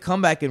great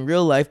comeback in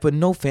real life, but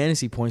no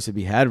fantasy points to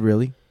be had,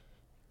 really.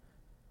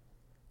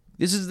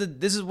 This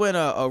is when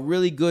a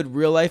really good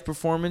real life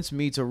performance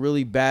meets a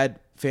really bad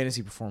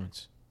fantasy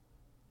performance.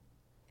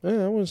 I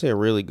wouldn't say a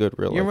really good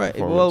real life You're right.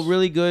 performance. Well,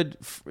 really good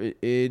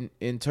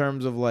in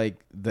terms of like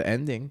the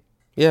ending.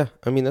 Yeah,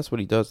 I mean that's what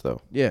he does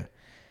though. Yeah.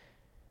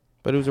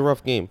 But it was a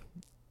rough game.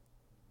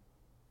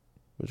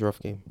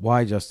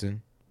 Why,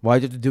 Justin?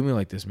 Why'd you have to do me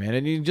like this, man?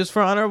 And just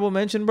for honorable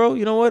mention, bro.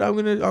 You know what? I'm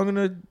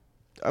gonna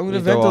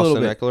vent a little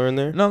bit. Eckler in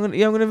there? No, I'm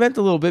gonna vent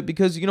a little bit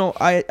because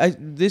I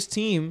this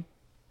team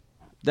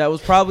that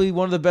was probably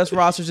one of the best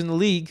rosters in the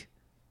league,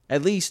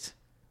 at least,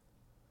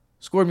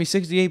 scored me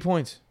 68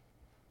 points.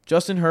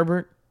 Justin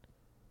Herbert,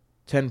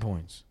 10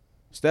 points.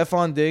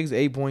 Stephon Diggs,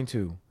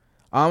 8.2.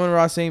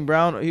 Amon-Ra St.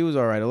 Brown, he was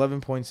all right,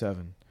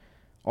 11.7.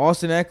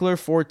 Austin Eckler,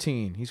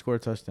 14. He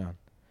scored a touchdown.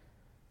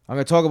 I'm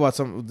going to talk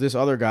about this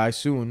other guy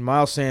soon.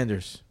 Miles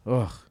Sanders,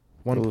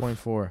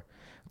 1.4.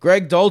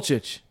 Greg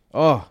Dulcich,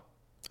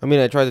 I mean,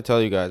 I tried to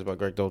tell you guys about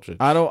Greg Dulcich.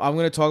 I'm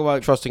going to talk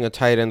about trusting a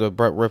tight end with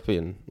Brett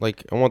Rypien.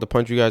 Like, I want to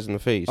punch you guys in the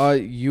face.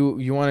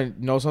 You want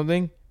to know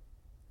something?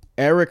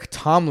 Eric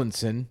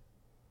Tomlinson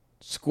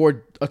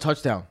scored a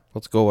touchdown.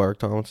 Let's go, Eric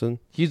Tomlinson.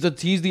 He's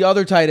the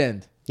other tight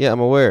end. Yeah, I'm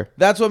aware.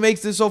 That's what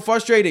makes this so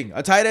frustrating.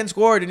 A tight end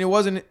scored, and it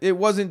wasn't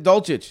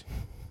Dulcich.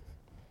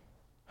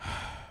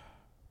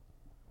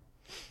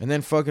 And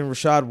then fucking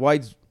Rashad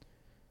White's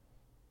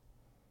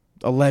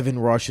 11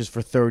 rushes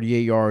for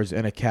 38 yards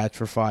and a catch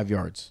for 5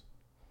 yards.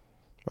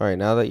 All right,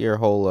 now that your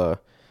whole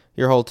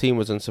team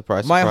was in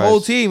surprise. My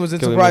whole team was in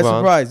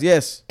surprise.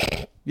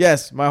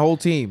 Yes, my whole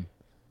team.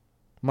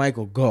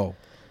 Michael, go.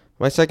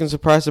 My second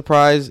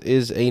surprise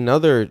is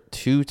another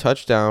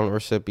 2-touchdown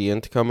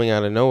recipient coming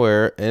out of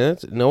nowhere, and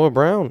it's Noah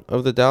Brown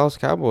of the Dallas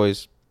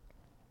Cowboys,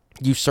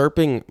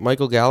 usurping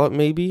Michael Gallup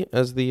maybe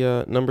as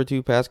the number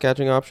 2 pass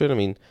catching option. I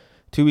mean,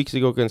 2 weeks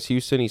ago against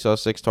Houston, he saw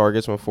 6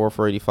 targets, went 4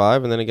 for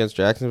 85, and then against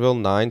Jacksonville,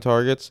 9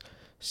 targets,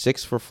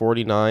 6 for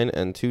 49,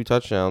 and 2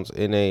 touchdowns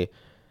in a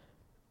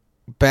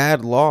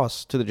bad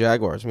loss to the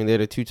Jaguars. I mean, they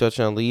had a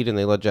 2-touchdown lead, and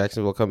they let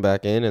Jacksonville come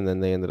back in, and then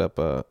they ended up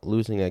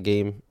losing that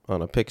game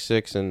on a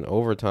pick-6 in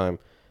overtime.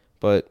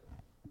 But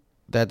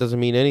that doesn't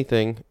mean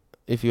anything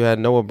if you had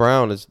Noah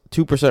Brown as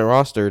 2%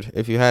 rostered.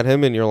 If you had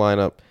him in your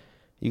lineup,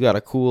 you got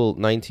a cool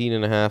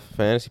 19.5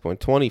 fantasy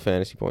points, 20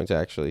 fantasy points,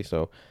 actually.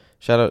 So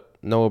shout out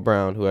Noah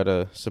Brown, who had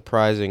a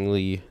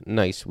surprisingly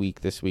nice week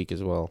this week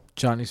as well.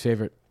 Johnny's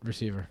favorite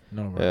receiver,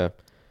 Noah Brown. Yeah.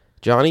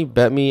 Johnny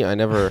bet me. I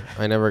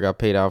never got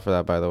paid out for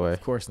that, by the way.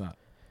 Of course not.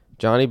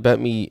 Johnny bet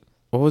me,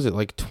 what was it,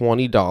 like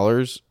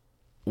 $20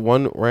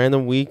 one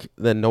random week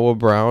that Noah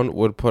Brown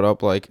would put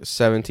up like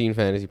 17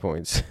 fantasy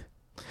points.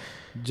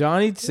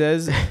 Johnny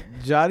says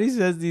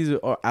these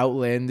are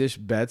outlandish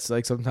bets.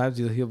 Like sometimes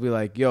he'll be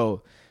like,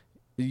 "Yo,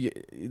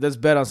 let's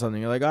bet on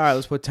something." You're like, "All right,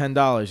 let's put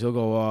 $10." He'll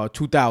go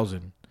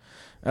 $2,000,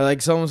 or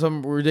like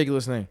some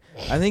ridiculous thing.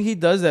 I think he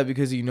does that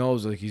because he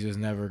knows like he's just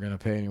never gonna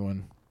pay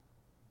anyone.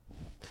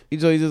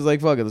 So he's just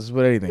like, fuck it, let's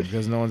put anything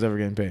because no one's ever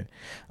getting paid.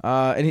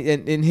 And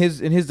in his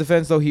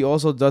defense, though, he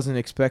also doesn't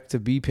expect to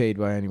be paid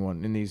by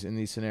anyone in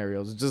these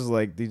scenarios. It's just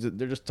like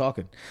they're just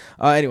talking.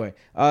 Anyway,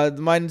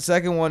 my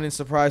second one in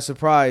surprise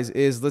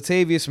is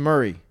Latavius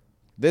Murray.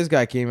 This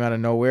guy came out of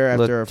nowhere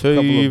after a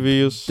couple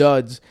of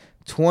duds.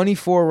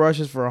 24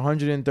 rushes for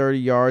 130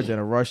 yards and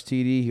a rush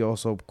TD. He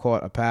also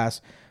caught a pass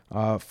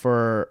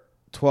for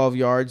 12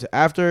 yards.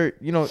 After,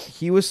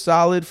 he was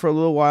solid for a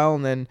little while,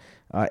 and then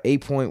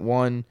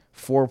 8.1,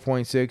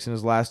 4.6 in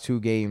his last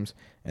 2 games,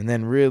 and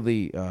then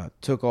really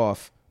took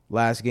off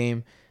last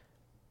game.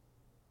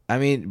 I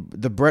mean,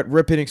 the Brett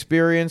Rippon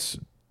experience,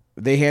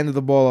 they handed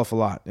the ball off a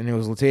lot, and it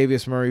was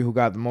Latavius Murray who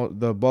got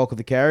the bulk of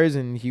the carries,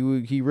 and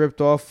he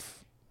ripped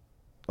off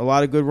a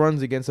lot of good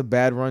runs against a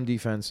bad run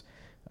defense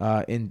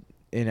in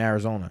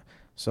Arizona.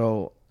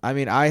 So, I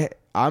mean,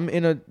 I'm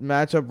in a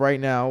matchup right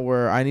now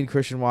where I need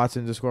Christian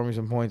Watson to score me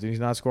some points, and he's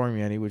not scoring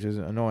me any, which is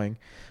annoying.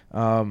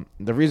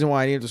 The reason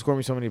why I need him to score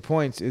me so many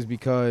points is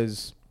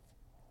because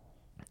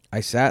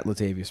I sat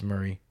Latavius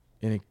Murray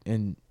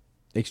in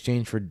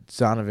exchange for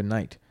Zonovan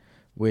Knight,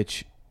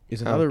 which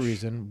is another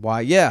reason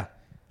why. Yeah,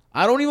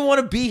 I don't even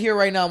want to be here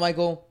right now,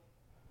 Michael.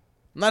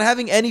 I'm not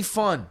having any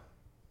fun.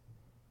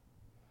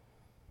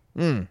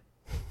 Go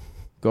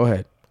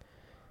ahead.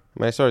 I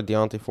mean, I started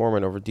Deontay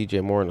Foreman over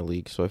DJ Moore in the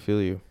league, so I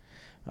feel you.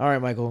 All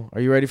right, Michael,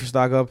 are you ready for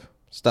stock up?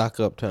 Stock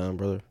up time,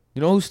 brother.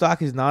 You know whose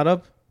stock is not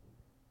up?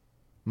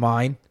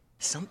 Mine.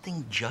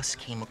 Something just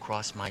came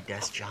across my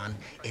desk, John.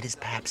 It is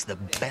perhaps the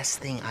best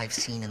thing I've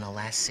seen in the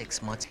last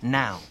 6 months.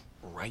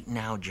 Right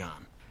now,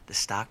 John, the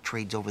stock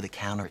trades over the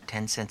counter at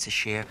 10 cents a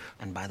share.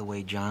 And by the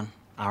way, John,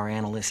 our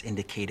analysts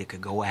indicate it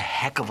could go a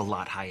heck of a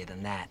lot higher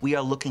than that. We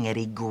are looking at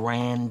a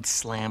grand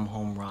slam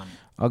home run.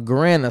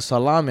 A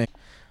salami.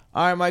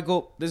 All right,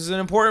 Michael, this is an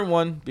important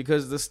one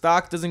because the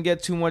stock doesn't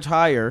get too much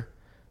higher.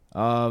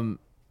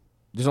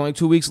 There's only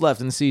 2 weeks left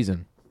in the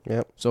season.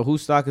 Yep. So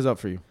whose stock is up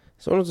for you?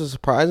 So it was a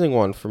surprising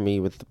one for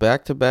me with the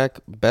back-to-back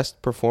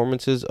best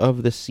performances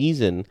of the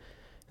season.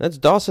 That's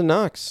Dawson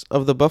Knox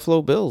of the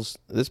Buffalo Bills.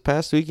 This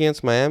past week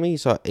against Miami, he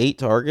saw 8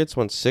 targets,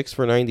 went 6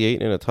 for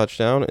 98 and a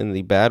touchdown in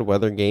the bad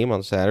weather game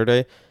on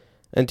Saturday.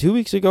 And 2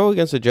 weeks ago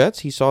against the Jets,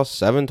 he saw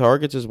 7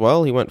 targets as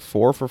well. He went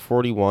 4 for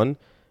 41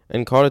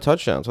 and caught a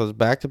touchdown. So it's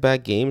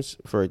back-to-back games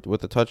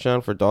with a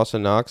touchdown for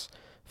Dawson Knox.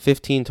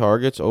 15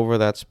 targets over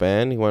that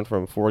span. He went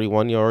from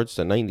 41 yards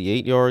to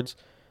 98 yards.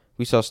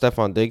 We saw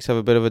Stephon Diggs have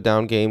a bit of a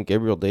down game.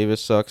 Gabriel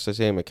Davis sucks.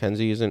 Isaiah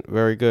McKenzie isn't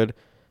very good.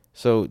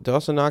 So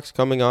Dawson Knox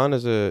coming on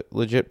as a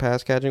legit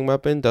pass-catching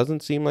weapon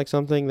doesn't seem like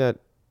something that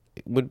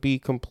would be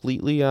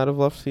completely out of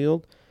left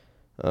field.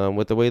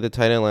 With the way the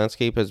tight end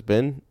landscape has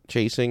been,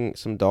 chasing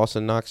some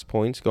Dawson Knox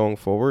points going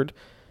forward,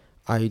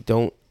 I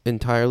don't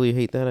entirely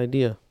hate that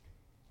idea.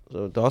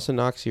 So Dawson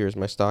Knox here is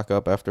my stock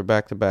up after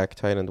back-to-back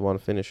tight end 1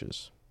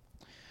 finishes.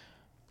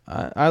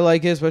 I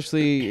like it,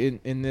 especially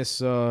in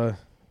this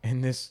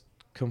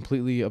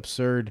completely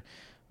absurd,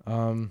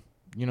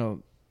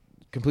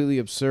 completely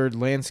absurd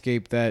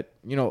landscape that,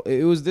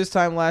 it was this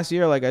time last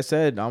year, like I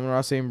said,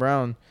 Amon-Ra St.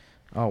 Brown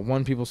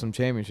won people some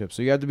championships.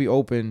 So you have to be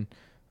open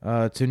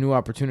to new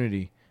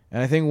opportunity.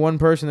 And I think one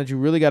person that you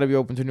really got to be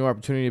open to new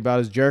opportunity about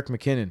is Jerick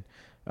McKinnon.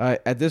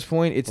 At this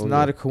point, it's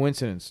not a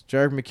coincidence.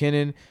 Jerick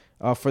McKinnon,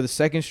 for the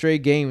second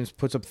straight games,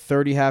 puts up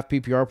 30 half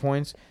PPR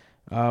points.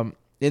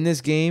 In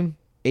this game,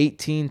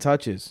 18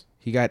 touches.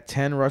 He got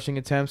 10 rushing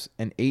attempts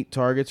and 8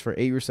 targets for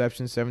 8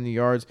 receptions, 70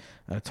 yards,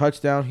 and a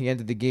touchdown. He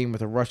ended the game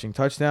with a rushing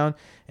touchdown.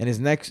 And his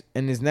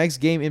next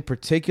game in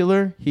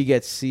particular, he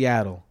gets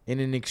Seattle in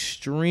an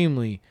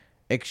extremely,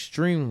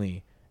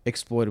 extremely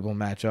exploitable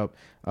matchup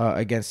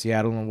against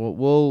Seattle, and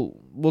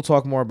we'll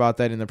talk more about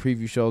that in the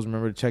preview shows.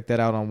 Remember to check that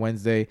out on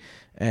Wednesday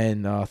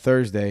and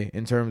Thursday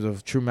in terms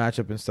of true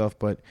matchup and stuff.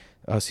 But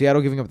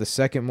Seattle giving up the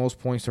second most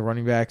points to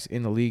running backs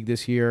in the league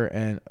this year,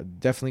 and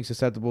definitely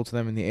susceptible to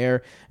them in the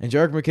air. And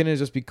Jerick McKinnon has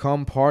just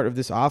become part of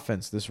this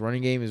offense. This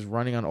running game is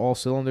running on all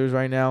cylinders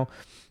right now.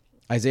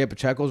 Isaiah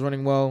Pacheco's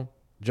running well.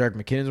 Jerick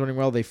McKinnon's running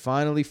well. They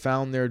finally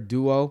found their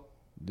duo.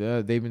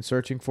 They've been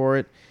searching for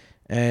it,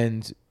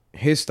 and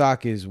his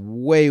stock is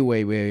way,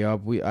 way, way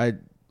up.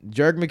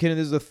 Jerick McKinnon,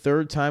 this is the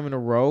third time in a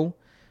row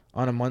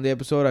on a Monday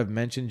episode I've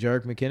mentioned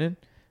Jerick McKinnon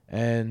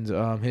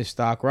and his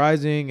stock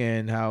rising,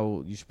 and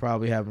how you should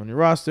probably have him on your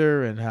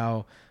roster, and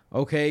how,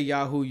 okay,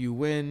 Yahoo, you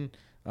win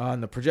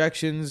on the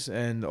projections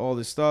and all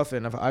this stuff.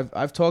 And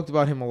I've talked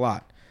about him a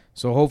lot.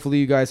 So hopefully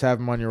you guys have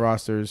him on your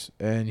rosters,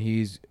 and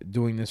he's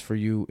doing this for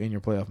you in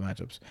your playoff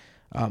matchups.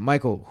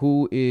 Michael,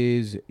 who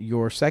is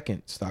your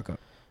second stock up?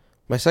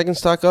 My second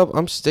stock up,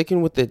 I'm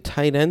sticking with the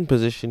tight end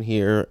position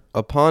here.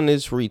 Upon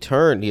his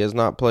return, he has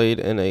not played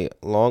in a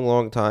long,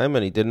 long time,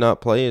 and he did not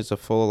play as a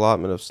full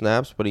allotment of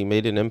snaps, but he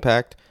made an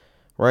impact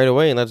right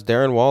away, and that's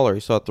Darren Waller.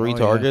 He saw 3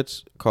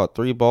 targets, caught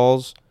 3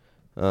 balls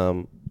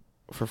for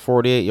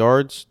 48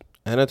 yards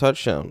and a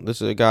touchdown.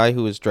 This is a guy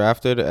who was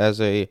drafted as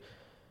a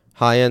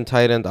high-end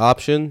tight end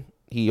option.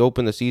 He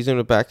opened the season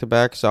with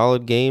back-to-back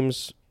solid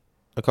games,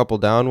 a couple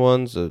down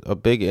ones, a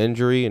big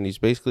injury, and he's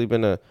basically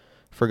been a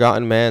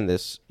forgotten man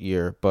this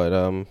year.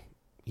 But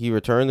he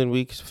returned in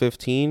week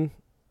 15,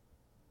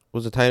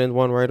 was a tight end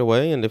one right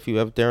away. And if you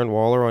have Darren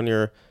Waller on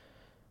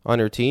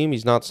your team,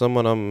 he's not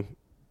someone I'm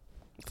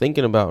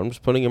thinking about. I'm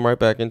just putting him right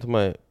back into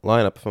my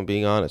lineup, if I'm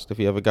being honest. If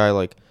you have a guy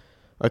like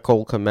a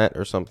Cole Kmet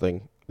or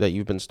something that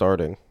you've been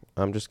starting,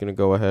 I'm just going to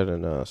go ahead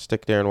and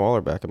stick Darren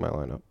Waller back in my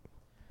lineup.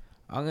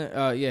 I'm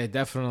gonna,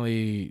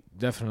 definitely,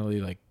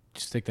 like,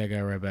 stick that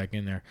guy right back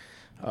in there.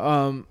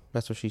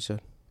 That's what she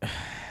said.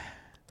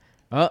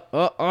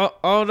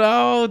 Oh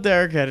no,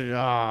 Derek Henry.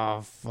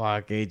 Oh,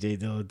 fuck. AJ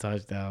Dillon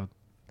touchdown.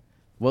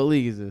 What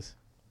league is this?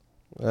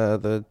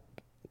 The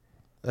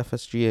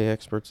FSGA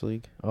Experts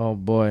League. Oh,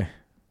 boy.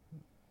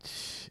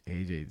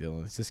 AJ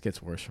Dillon. This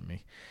gets worse for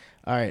me.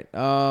 All right.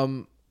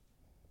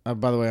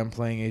 By the way, I'm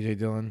playing AJ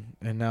Dillon,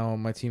 and now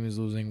my team is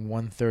losing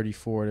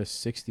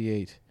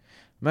 134-68.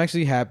 I'm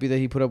actually happy that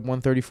he put up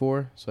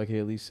 134, so I can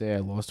at least say I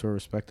lost to a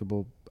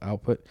respectable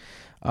output.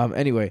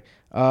 Anyway,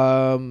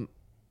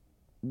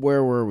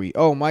 where were we?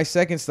 Oh, my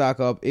second stock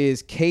up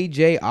is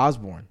KJ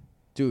Osborne.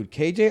 Dude,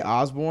 KJ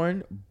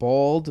Osborne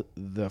balled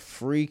the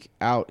freak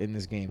out in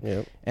this game.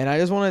 Yep. And I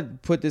just want to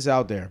put this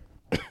out there.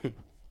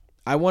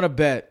 I want to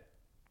bet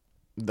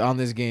on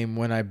this game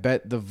when I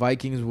bet the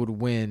Vikings would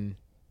win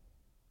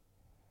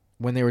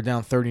when they were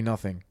down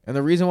 30-0. And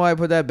the reason why I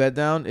put that bet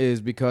down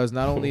is because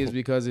not only is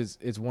because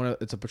it's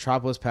a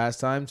Petropolis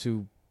pastime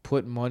to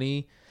put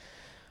money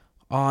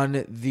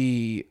on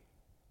the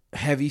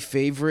heavy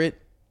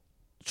favorite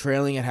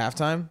trailing at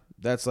halftime.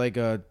 That's like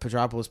a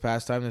Petropolis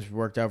pastime that's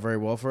worked out very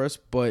well for us,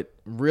 but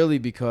really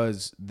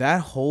because that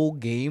whole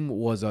game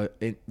was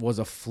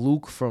a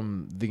fluke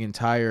from the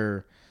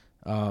entire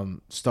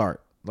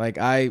start. Like,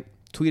 I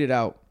tweeted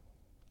out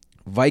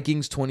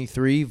Vikings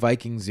 23,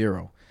 Vikings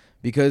 0,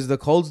 because the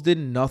Colts did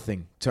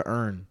nothing to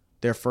earn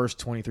their first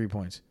 23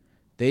 points.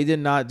 They did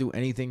not do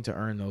anything to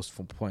earn those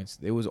points.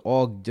 It was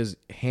all just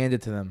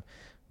handed to them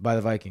by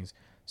the Vikings.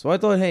 So I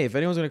thought, hey, if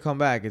anyone's going to come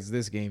back, it's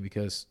this game,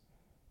 because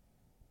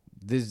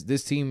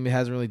this team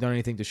hasn't really done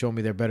anything to show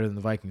me they're better than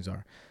the Vikings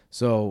are.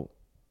 So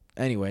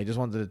anyway, I just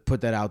wanted to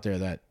put that out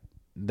there,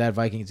 that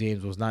Vikings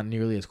game was not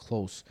nearly as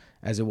close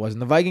as it was.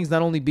 And the Vikings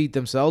not only beat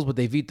themselves, but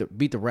they beat the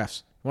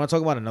refs. You want to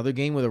talk about another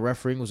game where the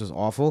refereeing was just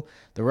awful?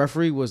 The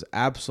referee was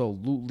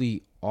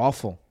absolutely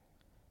awful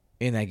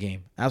in that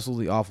game.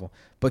 Absolutely awful.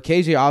 But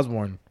KJ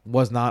Osborne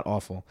was not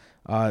awful.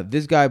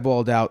 This guy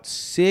balled out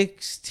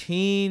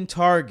 16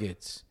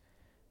 targets.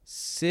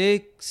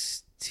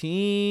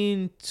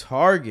 16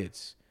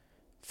 targets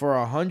for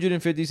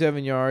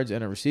 157 yards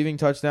and a receiving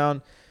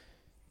touchdown.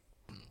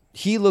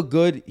 He looked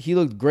good. He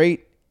looked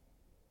great.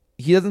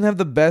 He doesn't have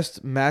the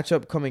best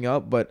matchup coming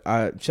up, but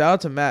shout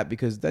out to Matt,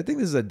 because I think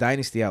this is a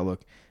dynasty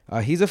outlook.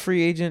 He's a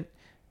free agent,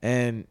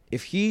 and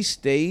if he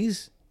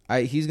stays,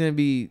 he's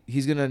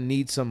gonna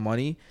need some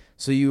money.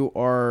 So you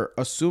are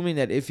assuming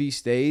that if he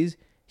stays,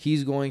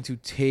 he's going to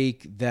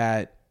take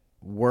that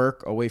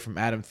work away from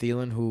Adam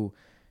Thielen, who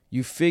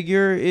you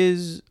figure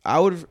is I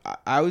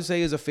would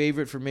say is a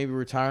favorite for maybe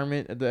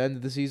retirement at the end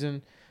of the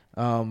season,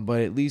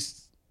 but at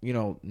least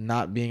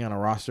not being on a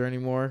roster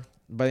anymore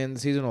by the end of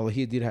the season, although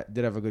he did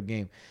have a good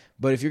game.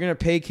 But if you're going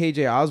to pay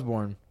KJ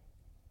Osborne,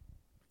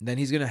 then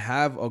he's going to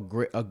have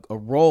a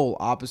role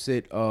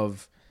opposite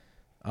of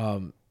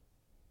Justin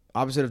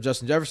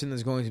Jefferson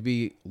that's going to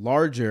be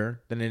larger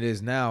than it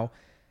is now.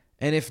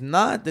 And if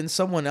not, then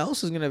someone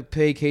else is going to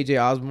pay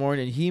KJ Osborne,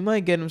 and he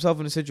might get himself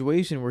in a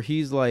situation where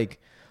he's like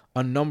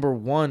a number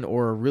one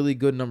or a really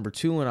good number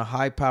two in a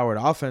high-powered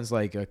offense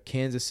like a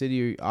Kansas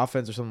City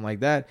offense or something like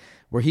that,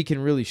 where he can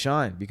really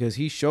shine, because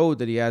he showed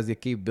that he has the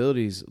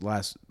capabilities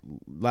last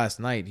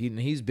night.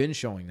 He's been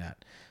showing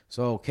that.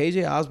 So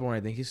KJ Osborne,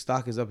 I think his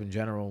stock is up in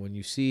general. When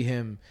you see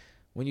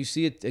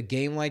a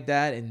game like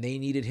that and they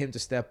needed him to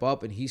step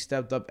up and he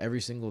stepped up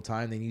every single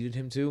time they needed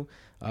him to,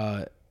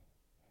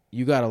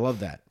 you got to love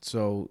that.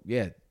 So,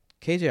 yeah,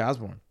 KJ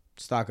Osborne,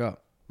 stock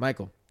up.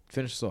 Michael,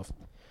 finish us off.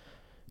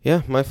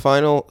 Yeah, my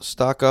final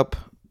stock up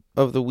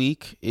of the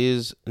week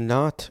is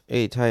not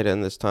a tight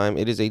end this time.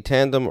 It is a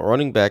tandem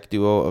running back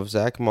duo of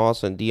Zach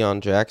Moss and Deion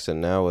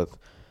Jackson. Now with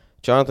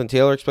Jonathan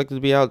Taylor expected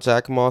to be out,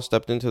 Zach Moss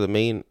stepped into the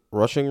main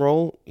rushing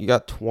role. He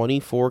got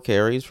 24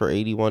 carries for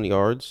 81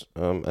 yards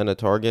and a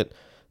target.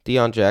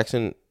 Deion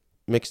Jackson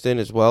mixed in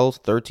as well,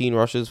 13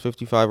 rushes,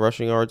 55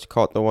 rushing yards,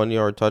 caught the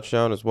 1-yard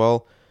touchdown as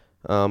well.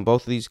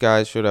 Both of these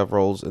guys should have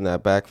roles in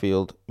that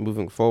backfield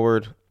moving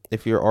forward.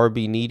 If you're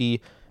RB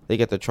needy, they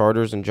get the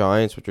Chargers and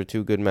Giants, which are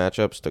two good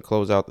matchups to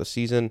close out the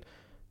season.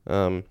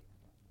 You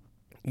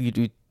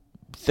do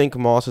think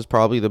Moss is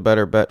probably the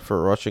better bet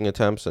for rushing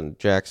attempts and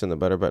Jackson the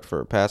better bet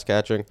for pass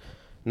catching.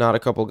 Not a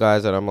couple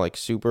guys that I'm like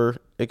super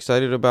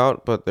excited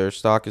about, but their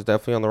stock is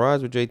definitely on the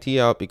rise with JT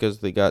out because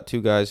they got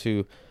two guys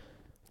who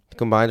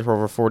combined for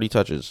over 40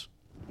 touches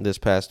this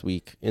past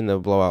week in the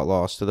blowout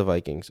loss to the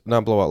Vikings.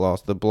 Not blowout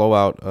loss, the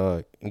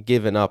blowout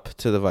given up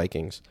to the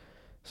Vikings.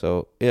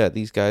 So, yeah,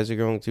 these guys are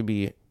going to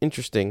be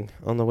interesting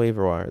on the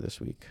waiver wire this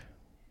week.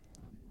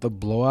 The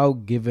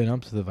blowout given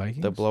up to the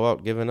Vikings? The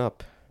blowout given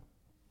up.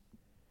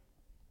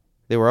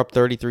 They were up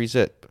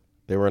 33-zip.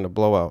 They were in a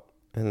blowout,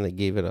 and then they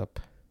gave it up.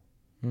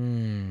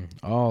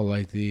 Oh,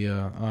 like the,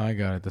 I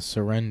got it, the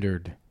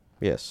surrendered.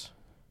 Yes.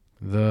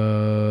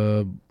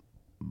 The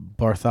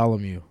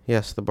Bartholomew.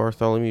 Yes, the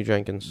Bartholomew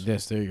Jenkins.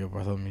 Yes, there you go,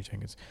 Bartholomew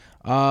Jenkins.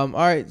 All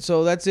right,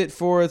 so that's it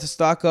for the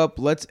stock up.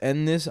 Let's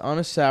end this on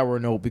a sour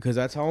note because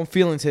that's how I'm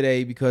feeling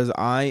today because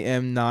I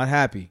am not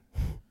happy.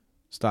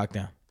 Stock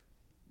down.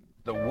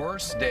 The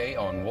worst day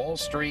on Wall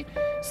Street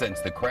since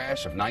the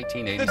crash of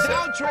 1987. The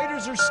Dow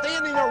traders are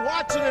standing there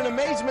watching in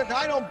amazement, and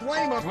I don't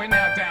blame them. We're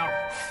now down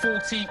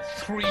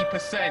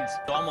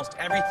 43%. Almost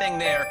everything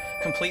there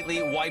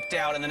completely wiped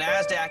out. And the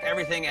NASDAQ,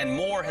 everything and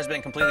more has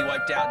been completely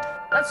wiped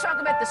out. Let's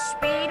talk about the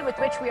speed with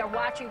which we are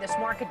watching this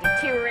market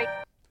deteriorate.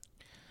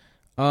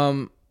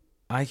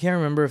 I can't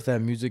remember if that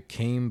music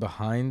came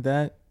behind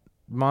that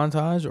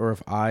montage or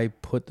if I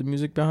put the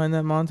music behind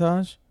that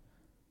montage.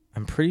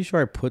 I'm pretty sure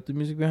I put the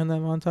music behind that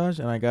montage,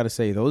 and I gotta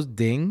say, those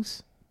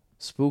dings,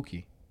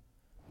 spooky.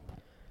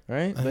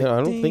 Right? I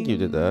don't think you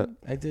did that.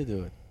 I did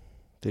do it.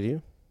 Did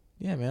you?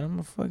 Yeah, man, I'm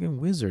a fucking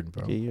wizard,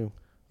 bro. Look at you.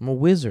 I'm a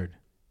wizard.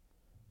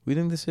 What do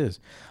you think this is?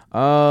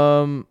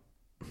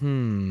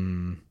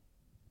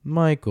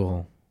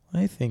 Michael,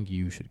 I think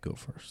you should go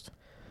first.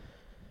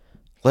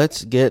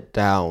 Let's get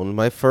down.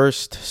 My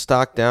first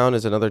stock down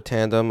is another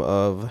tandem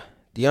of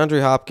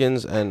DeAndre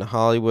Hopkins and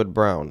Hollywood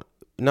Brown.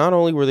 Not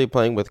only were they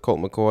playing with Colt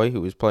McCoy,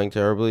 who was playing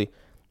terribly,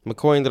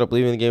 McCoy ended up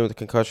leaving the game with a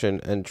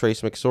concussion, and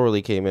Trace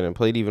McSorley came in and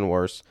played even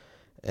worse.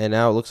 And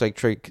now it looks like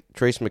Trace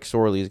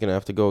McSorley is going to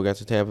have to go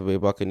against the Tampa Bay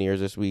Buccaneers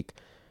this week.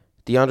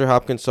 DeAndre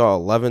Hopkins saw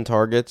 11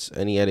 targets,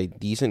 and he had a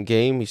decent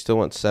game. He still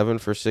went 7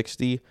 for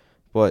 60,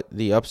 but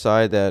the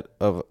upside that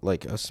of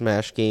like a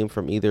smash game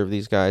from either of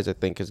these guys, I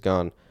think, has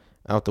gone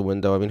out the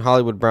window. I mean,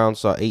 Hollywood Brown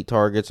saw 8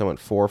 targets and went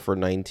 4 for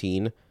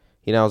 19.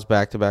 He now has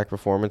back-to-back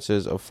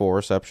performances of 4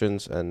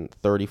 receptions and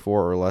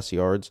 34 or less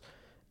yards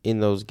in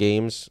those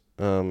games.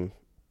 You're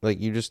not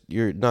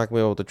going to be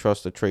able to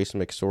trust the Trace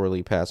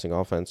McSorley passing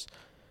offense.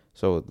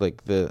 So,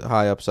 like, the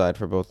high upside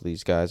for both of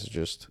these guys is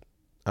just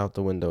out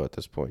the window at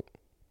this point.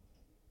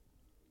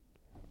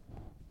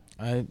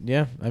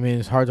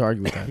 It's hard to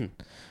argue with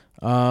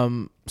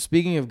that.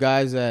 Speaking of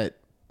guys that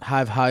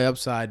have high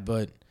upside,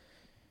 but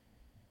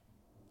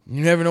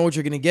you never know what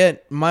you're going to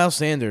get, Miles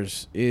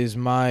Sanders is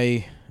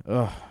my...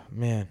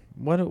 man,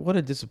 what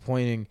a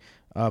disappointing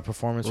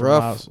performance.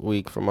 Rough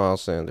week for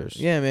Miles Sanders.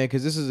 Yeah, man,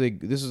 because this is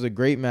a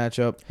great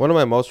matchup. One of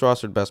my most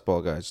rostered best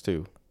ball guys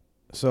too.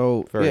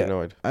 So very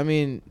annoyed. I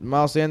mean,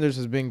 Miles Sanders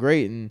has been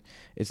great, and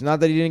it's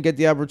not that he didn't get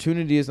the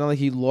opportunity. It's not like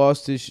he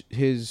lost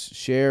his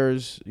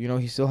shares. You know,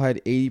 he still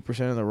had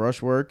 80% of the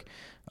rush work.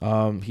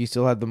 He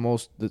still had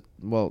Kenneth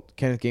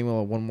Gainwell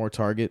had one more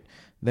target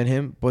than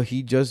him, but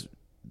he just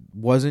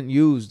wasn't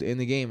used in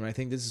the game. And I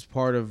think this is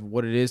part of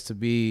what it is to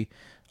be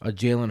a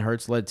Jalen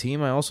Hurts-led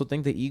team. I also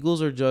think the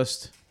Eagles are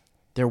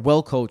they're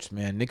well coached,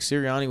 man. Nick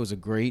Sirianni was a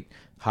great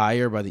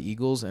hire by the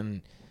Eagles,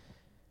 and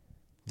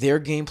their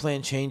game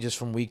plan changes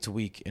from week to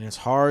week, and it's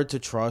hard to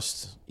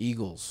trust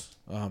Eagles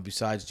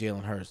besides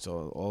Jalen Hurts.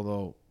 So,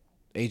 although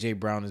A.J.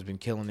 Brown has been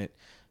killing it.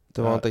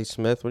 Devontae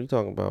Smith, what are you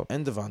talking about?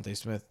 And Devontae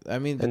Smith. I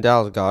mean, and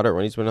Dallas Goedert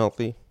when he's been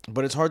healthy.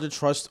 But it's hard to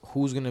trust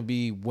who's going to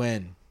be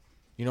when.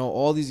 You know,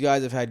 all these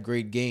guys have had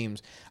great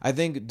games. I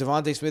think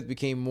Devontae Smith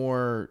became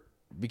more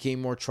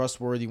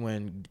trustworthy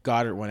when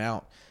Goddard went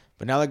out.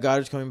 But now that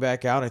Goddard's coming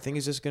back out, I think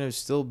it's just going to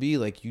still be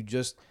like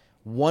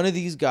one of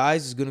these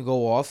guys is going to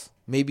go off.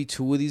 Maybe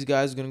 2 of these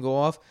guys are going to go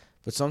off.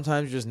 But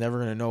sometimes you're just never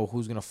going to know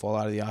who's going to fall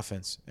out of the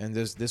offense. And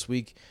this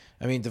week,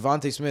 I mean,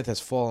 Devontae Smith has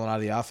fallen out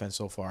of the offense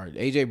so far.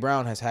 A.J.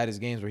 Brown has had his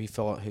games where he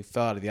fell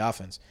out of the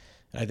offense.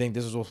 And I think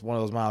this was one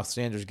of those Miles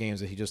Sanders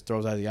games that he just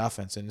throws out of the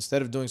offense. And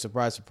instead of doing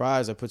surprise,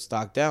 surprise, I put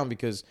stock down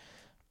because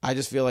I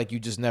just feel like you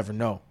just never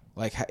know.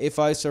 Like, if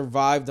I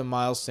survive the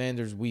Miles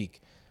Sanders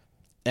week,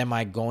 am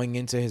I going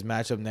into his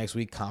matchup next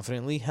week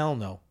confidently? Hell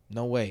no.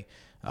 No way.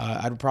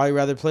 I'd probably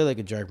rather play like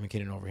a Jerick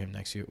McKinnon over him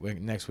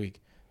next week.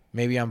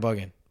 Maybe I'm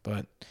bugging,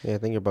 but yeah, I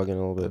think you're bugging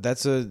a little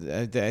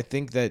bit. I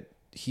think that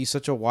he's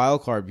such a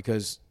wild card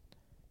because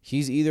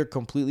he's either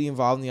completely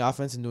involved in the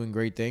offense and doing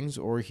great things,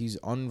 or he's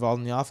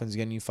uninvolved in the offense,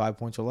 getting you 5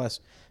 points or less.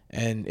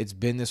 And it's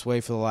been this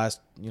way for the last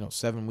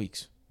 7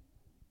 weeks.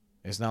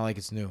 It's not like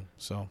it's new.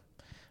 So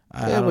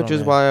which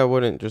is why I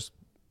wouldn't just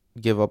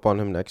give up on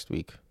him next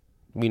week.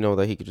 We know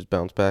that he could just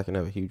bounce back and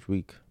have a huge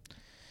week.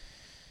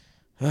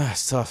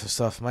 It's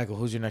tough. Michael,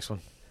 who's your next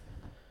one?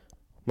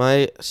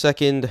 My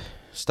second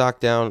stock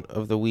down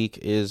of the week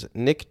is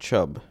Nick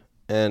Chubb.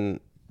 And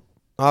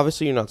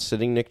obviously you're not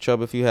sitting Nick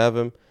Chubb if you have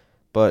him,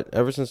 but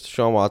ever since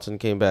Deshaun Watson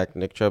came back,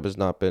 Nick Chubb has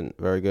not been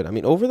very good. I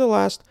mean, over the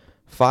last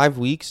 5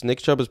 weeks, Nick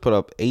Chubb has put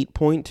up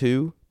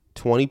 8.2,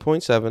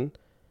 20.7,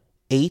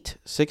 8,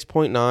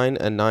 6.9,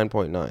 and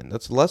 9.9.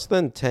 That's less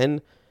than 10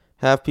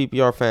 half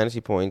PPR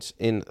fantasy points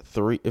in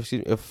 4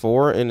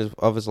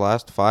 of his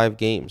last 5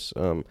 games.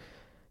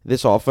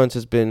 This offense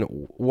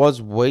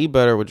was way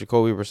better with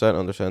Jacoby Brissett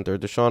under center.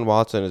 Deshaun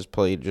Watson has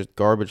played just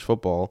garbage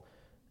football,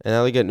 and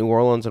now they get New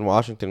Orleans and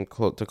Washington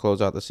to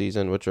close out the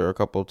season, which are a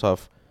couple of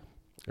tough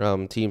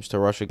teams to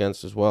rush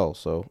against as well.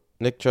 So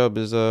Nick Chubb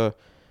is 4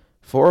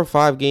 or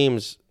 5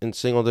 games in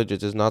single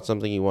digits is not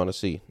something you want to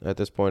see at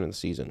this point in the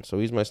season. So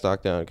he's my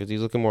stock down because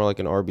he's looking more like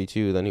an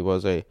RB2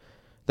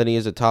 than he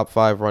is a top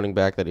 5 running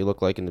back that he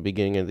looked like in the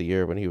beginning of the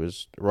year when he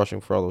was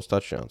rushing for all those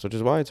touchdowns, which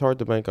is why it's hard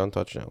to bank on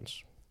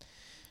touchdowns.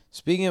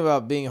 Speaking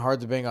about being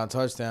hard to bank on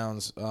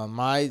touchdowns,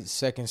 my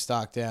second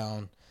stock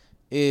down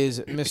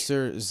is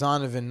Mr.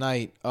 Zonovan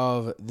Knight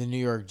of the New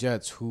York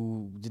Jets,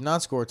 who did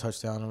not score a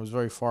touchdown and was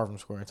very far from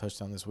scoring a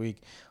touchdown this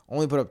week.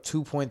 Only put up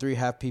 2.3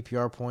 half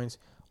PPR points,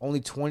 only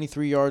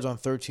 23 yards on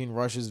 13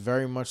 rushes,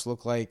 very much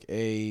looked like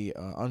a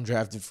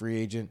undrafted free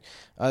agent.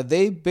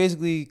 They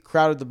basically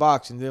crowded the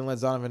box and didn't let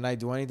Zonovan Knight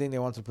do anything. They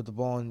wanted to put the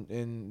ball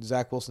in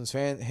Zach Wilson's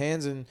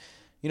hands. And,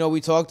 we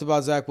talked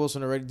about Zach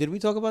Wilson already. Did we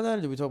talk about that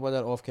or did we talk about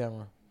that off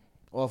camera?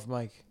 Off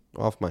mic.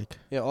 Off mic.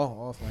 Yeah,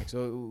 off mic.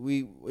 So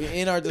we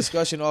in our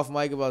discussion off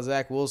mic about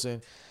Zach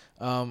Wilson,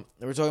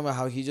 we're talking about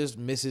how he just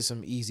misses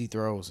some easy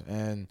throws.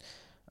 And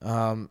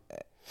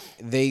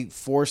they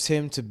forced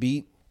him to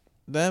beat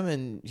them,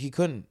 and he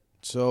couldn't.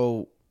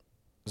 So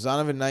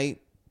Zonovan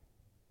Knight,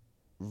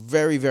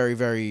 very, very,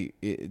 very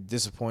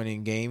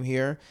disappointing game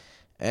here.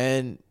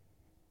 And,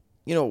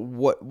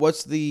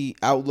 what's the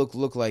outlook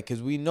look like?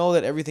 Because we know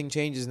that everything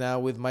changes now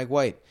with Mike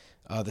White.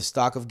 The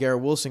stock of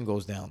Garrett Wilson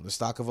goes down. The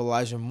stock of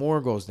Elijah Moore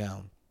goes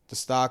down. The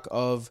stock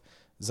of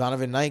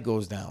Zonovan Knight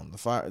goes down.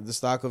 The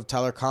stock of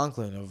Tyler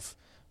Conklin, of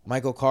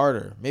Michael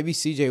Carter, maybe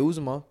C.J.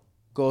 Uzomah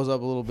goes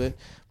up a little bit.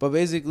 But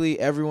basically,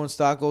 everyone's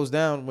stock goes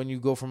down when you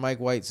go from Mike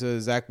White to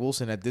Zach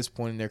Wilson at this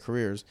point in their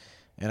careers.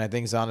 And I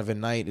think Zonovan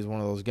Knight is one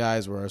of those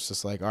guys where it's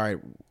just like, all right,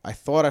 I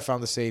thought I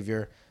found the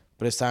savior,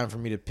 but it's time for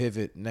me to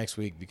pivot next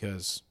week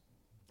because,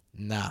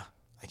 I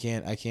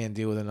can't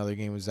deal with another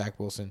game with Zach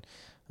Wilson.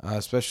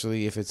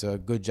 Especially if it's a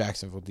good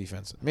Jacksonville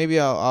defense.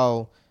 Maybe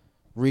I'll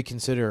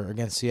reconsider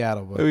against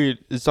Seattle. But I mean,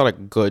 it's not a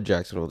good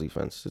Jacksonville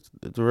defense. It's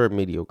a very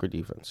mediocre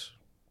defense.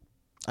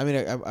 I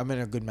mean, I'm in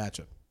a good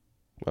matchup.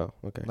 Oh,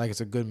 okay. Like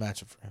it's a good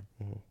matchup for him.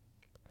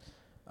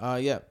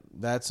 Mm-hmm. Yeah,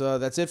 that's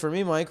it for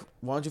me, Mike.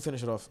 Why don't you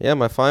finish it off? Yeah,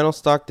 my final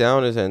stock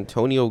down is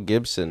Antonio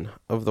Gibson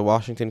of the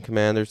Washington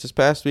Commanders. This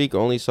past week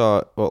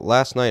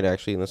last night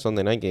actually in the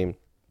Sunday night game,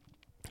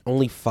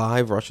 only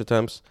 5 rush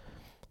attempts,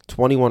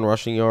 21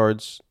 rushing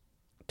yards,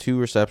 2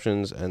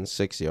 receptions and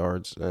 6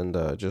 yards, and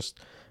just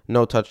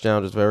no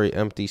touchdown, just very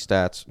empty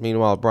stats.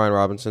 Meanwhile, Brian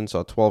Robinson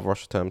saw 12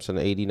 rush attempts and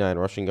 89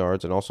 rushing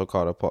yards and also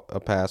caught a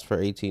pass for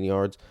 18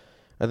 yards.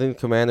 I think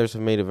the Commanders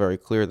have made it very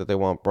clear that they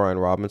want Brian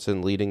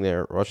Robinson leading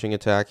their rushing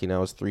attack. He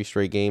now has 3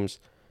 straight games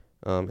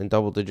in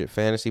double-digit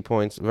fantasy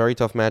points. Very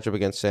tough matchup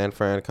against San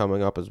Fran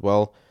coming up as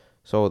well.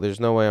 So there's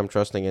no way I'm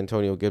trusting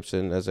Antonio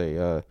Gibson as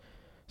a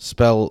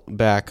spell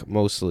back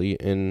mostly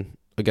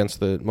against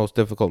the most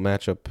difficult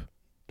matchup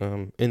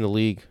in the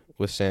league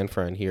with San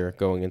Fran here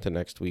going into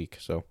next week.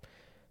 So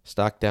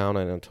stock down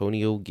on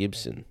Antonio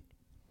Gibson.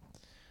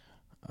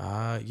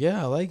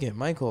 Yeah, I like it.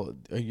 Michael,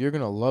 you're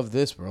going to love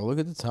this, bro. Look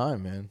at the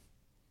time, man.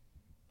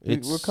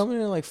 We're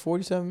coming in like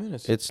 47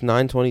 minutes. It's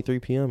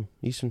 9:23 p.m.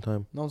 Eastern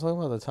time. No, I'm talking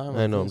about the time.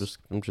 I know.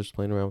 I'm just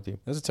playing around with you.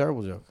 That's a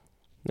terrible joke.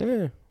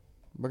 Yeah.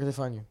 Where can they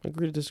find you?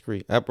 Agree to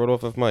disagree. At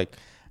BrotoFF Mike.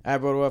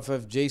 At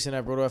BrotoFF Jason.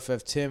 At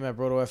BrotoFF Tim. At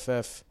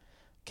BrotoFF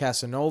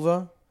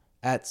Casanova.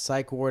 At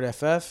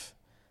PsychWardFF.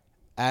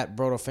 At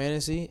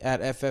BrotoFantasy.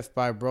 At FF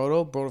by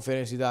Broto.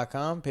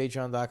 BrotoFantasy.com.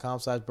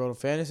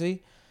 Patreon.com/BrotoFantasy.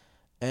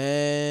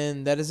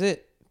 And that is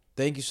it.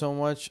 thank you so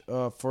much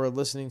for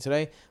listening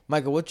today.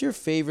 Michael, what's your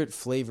favorite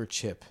flavor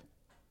chip?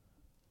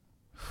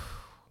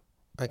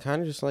 I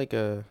kind of just like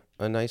a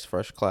nice,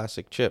 fresh,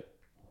 classic chip.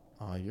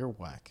 Oh, you're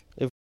whack.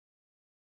 If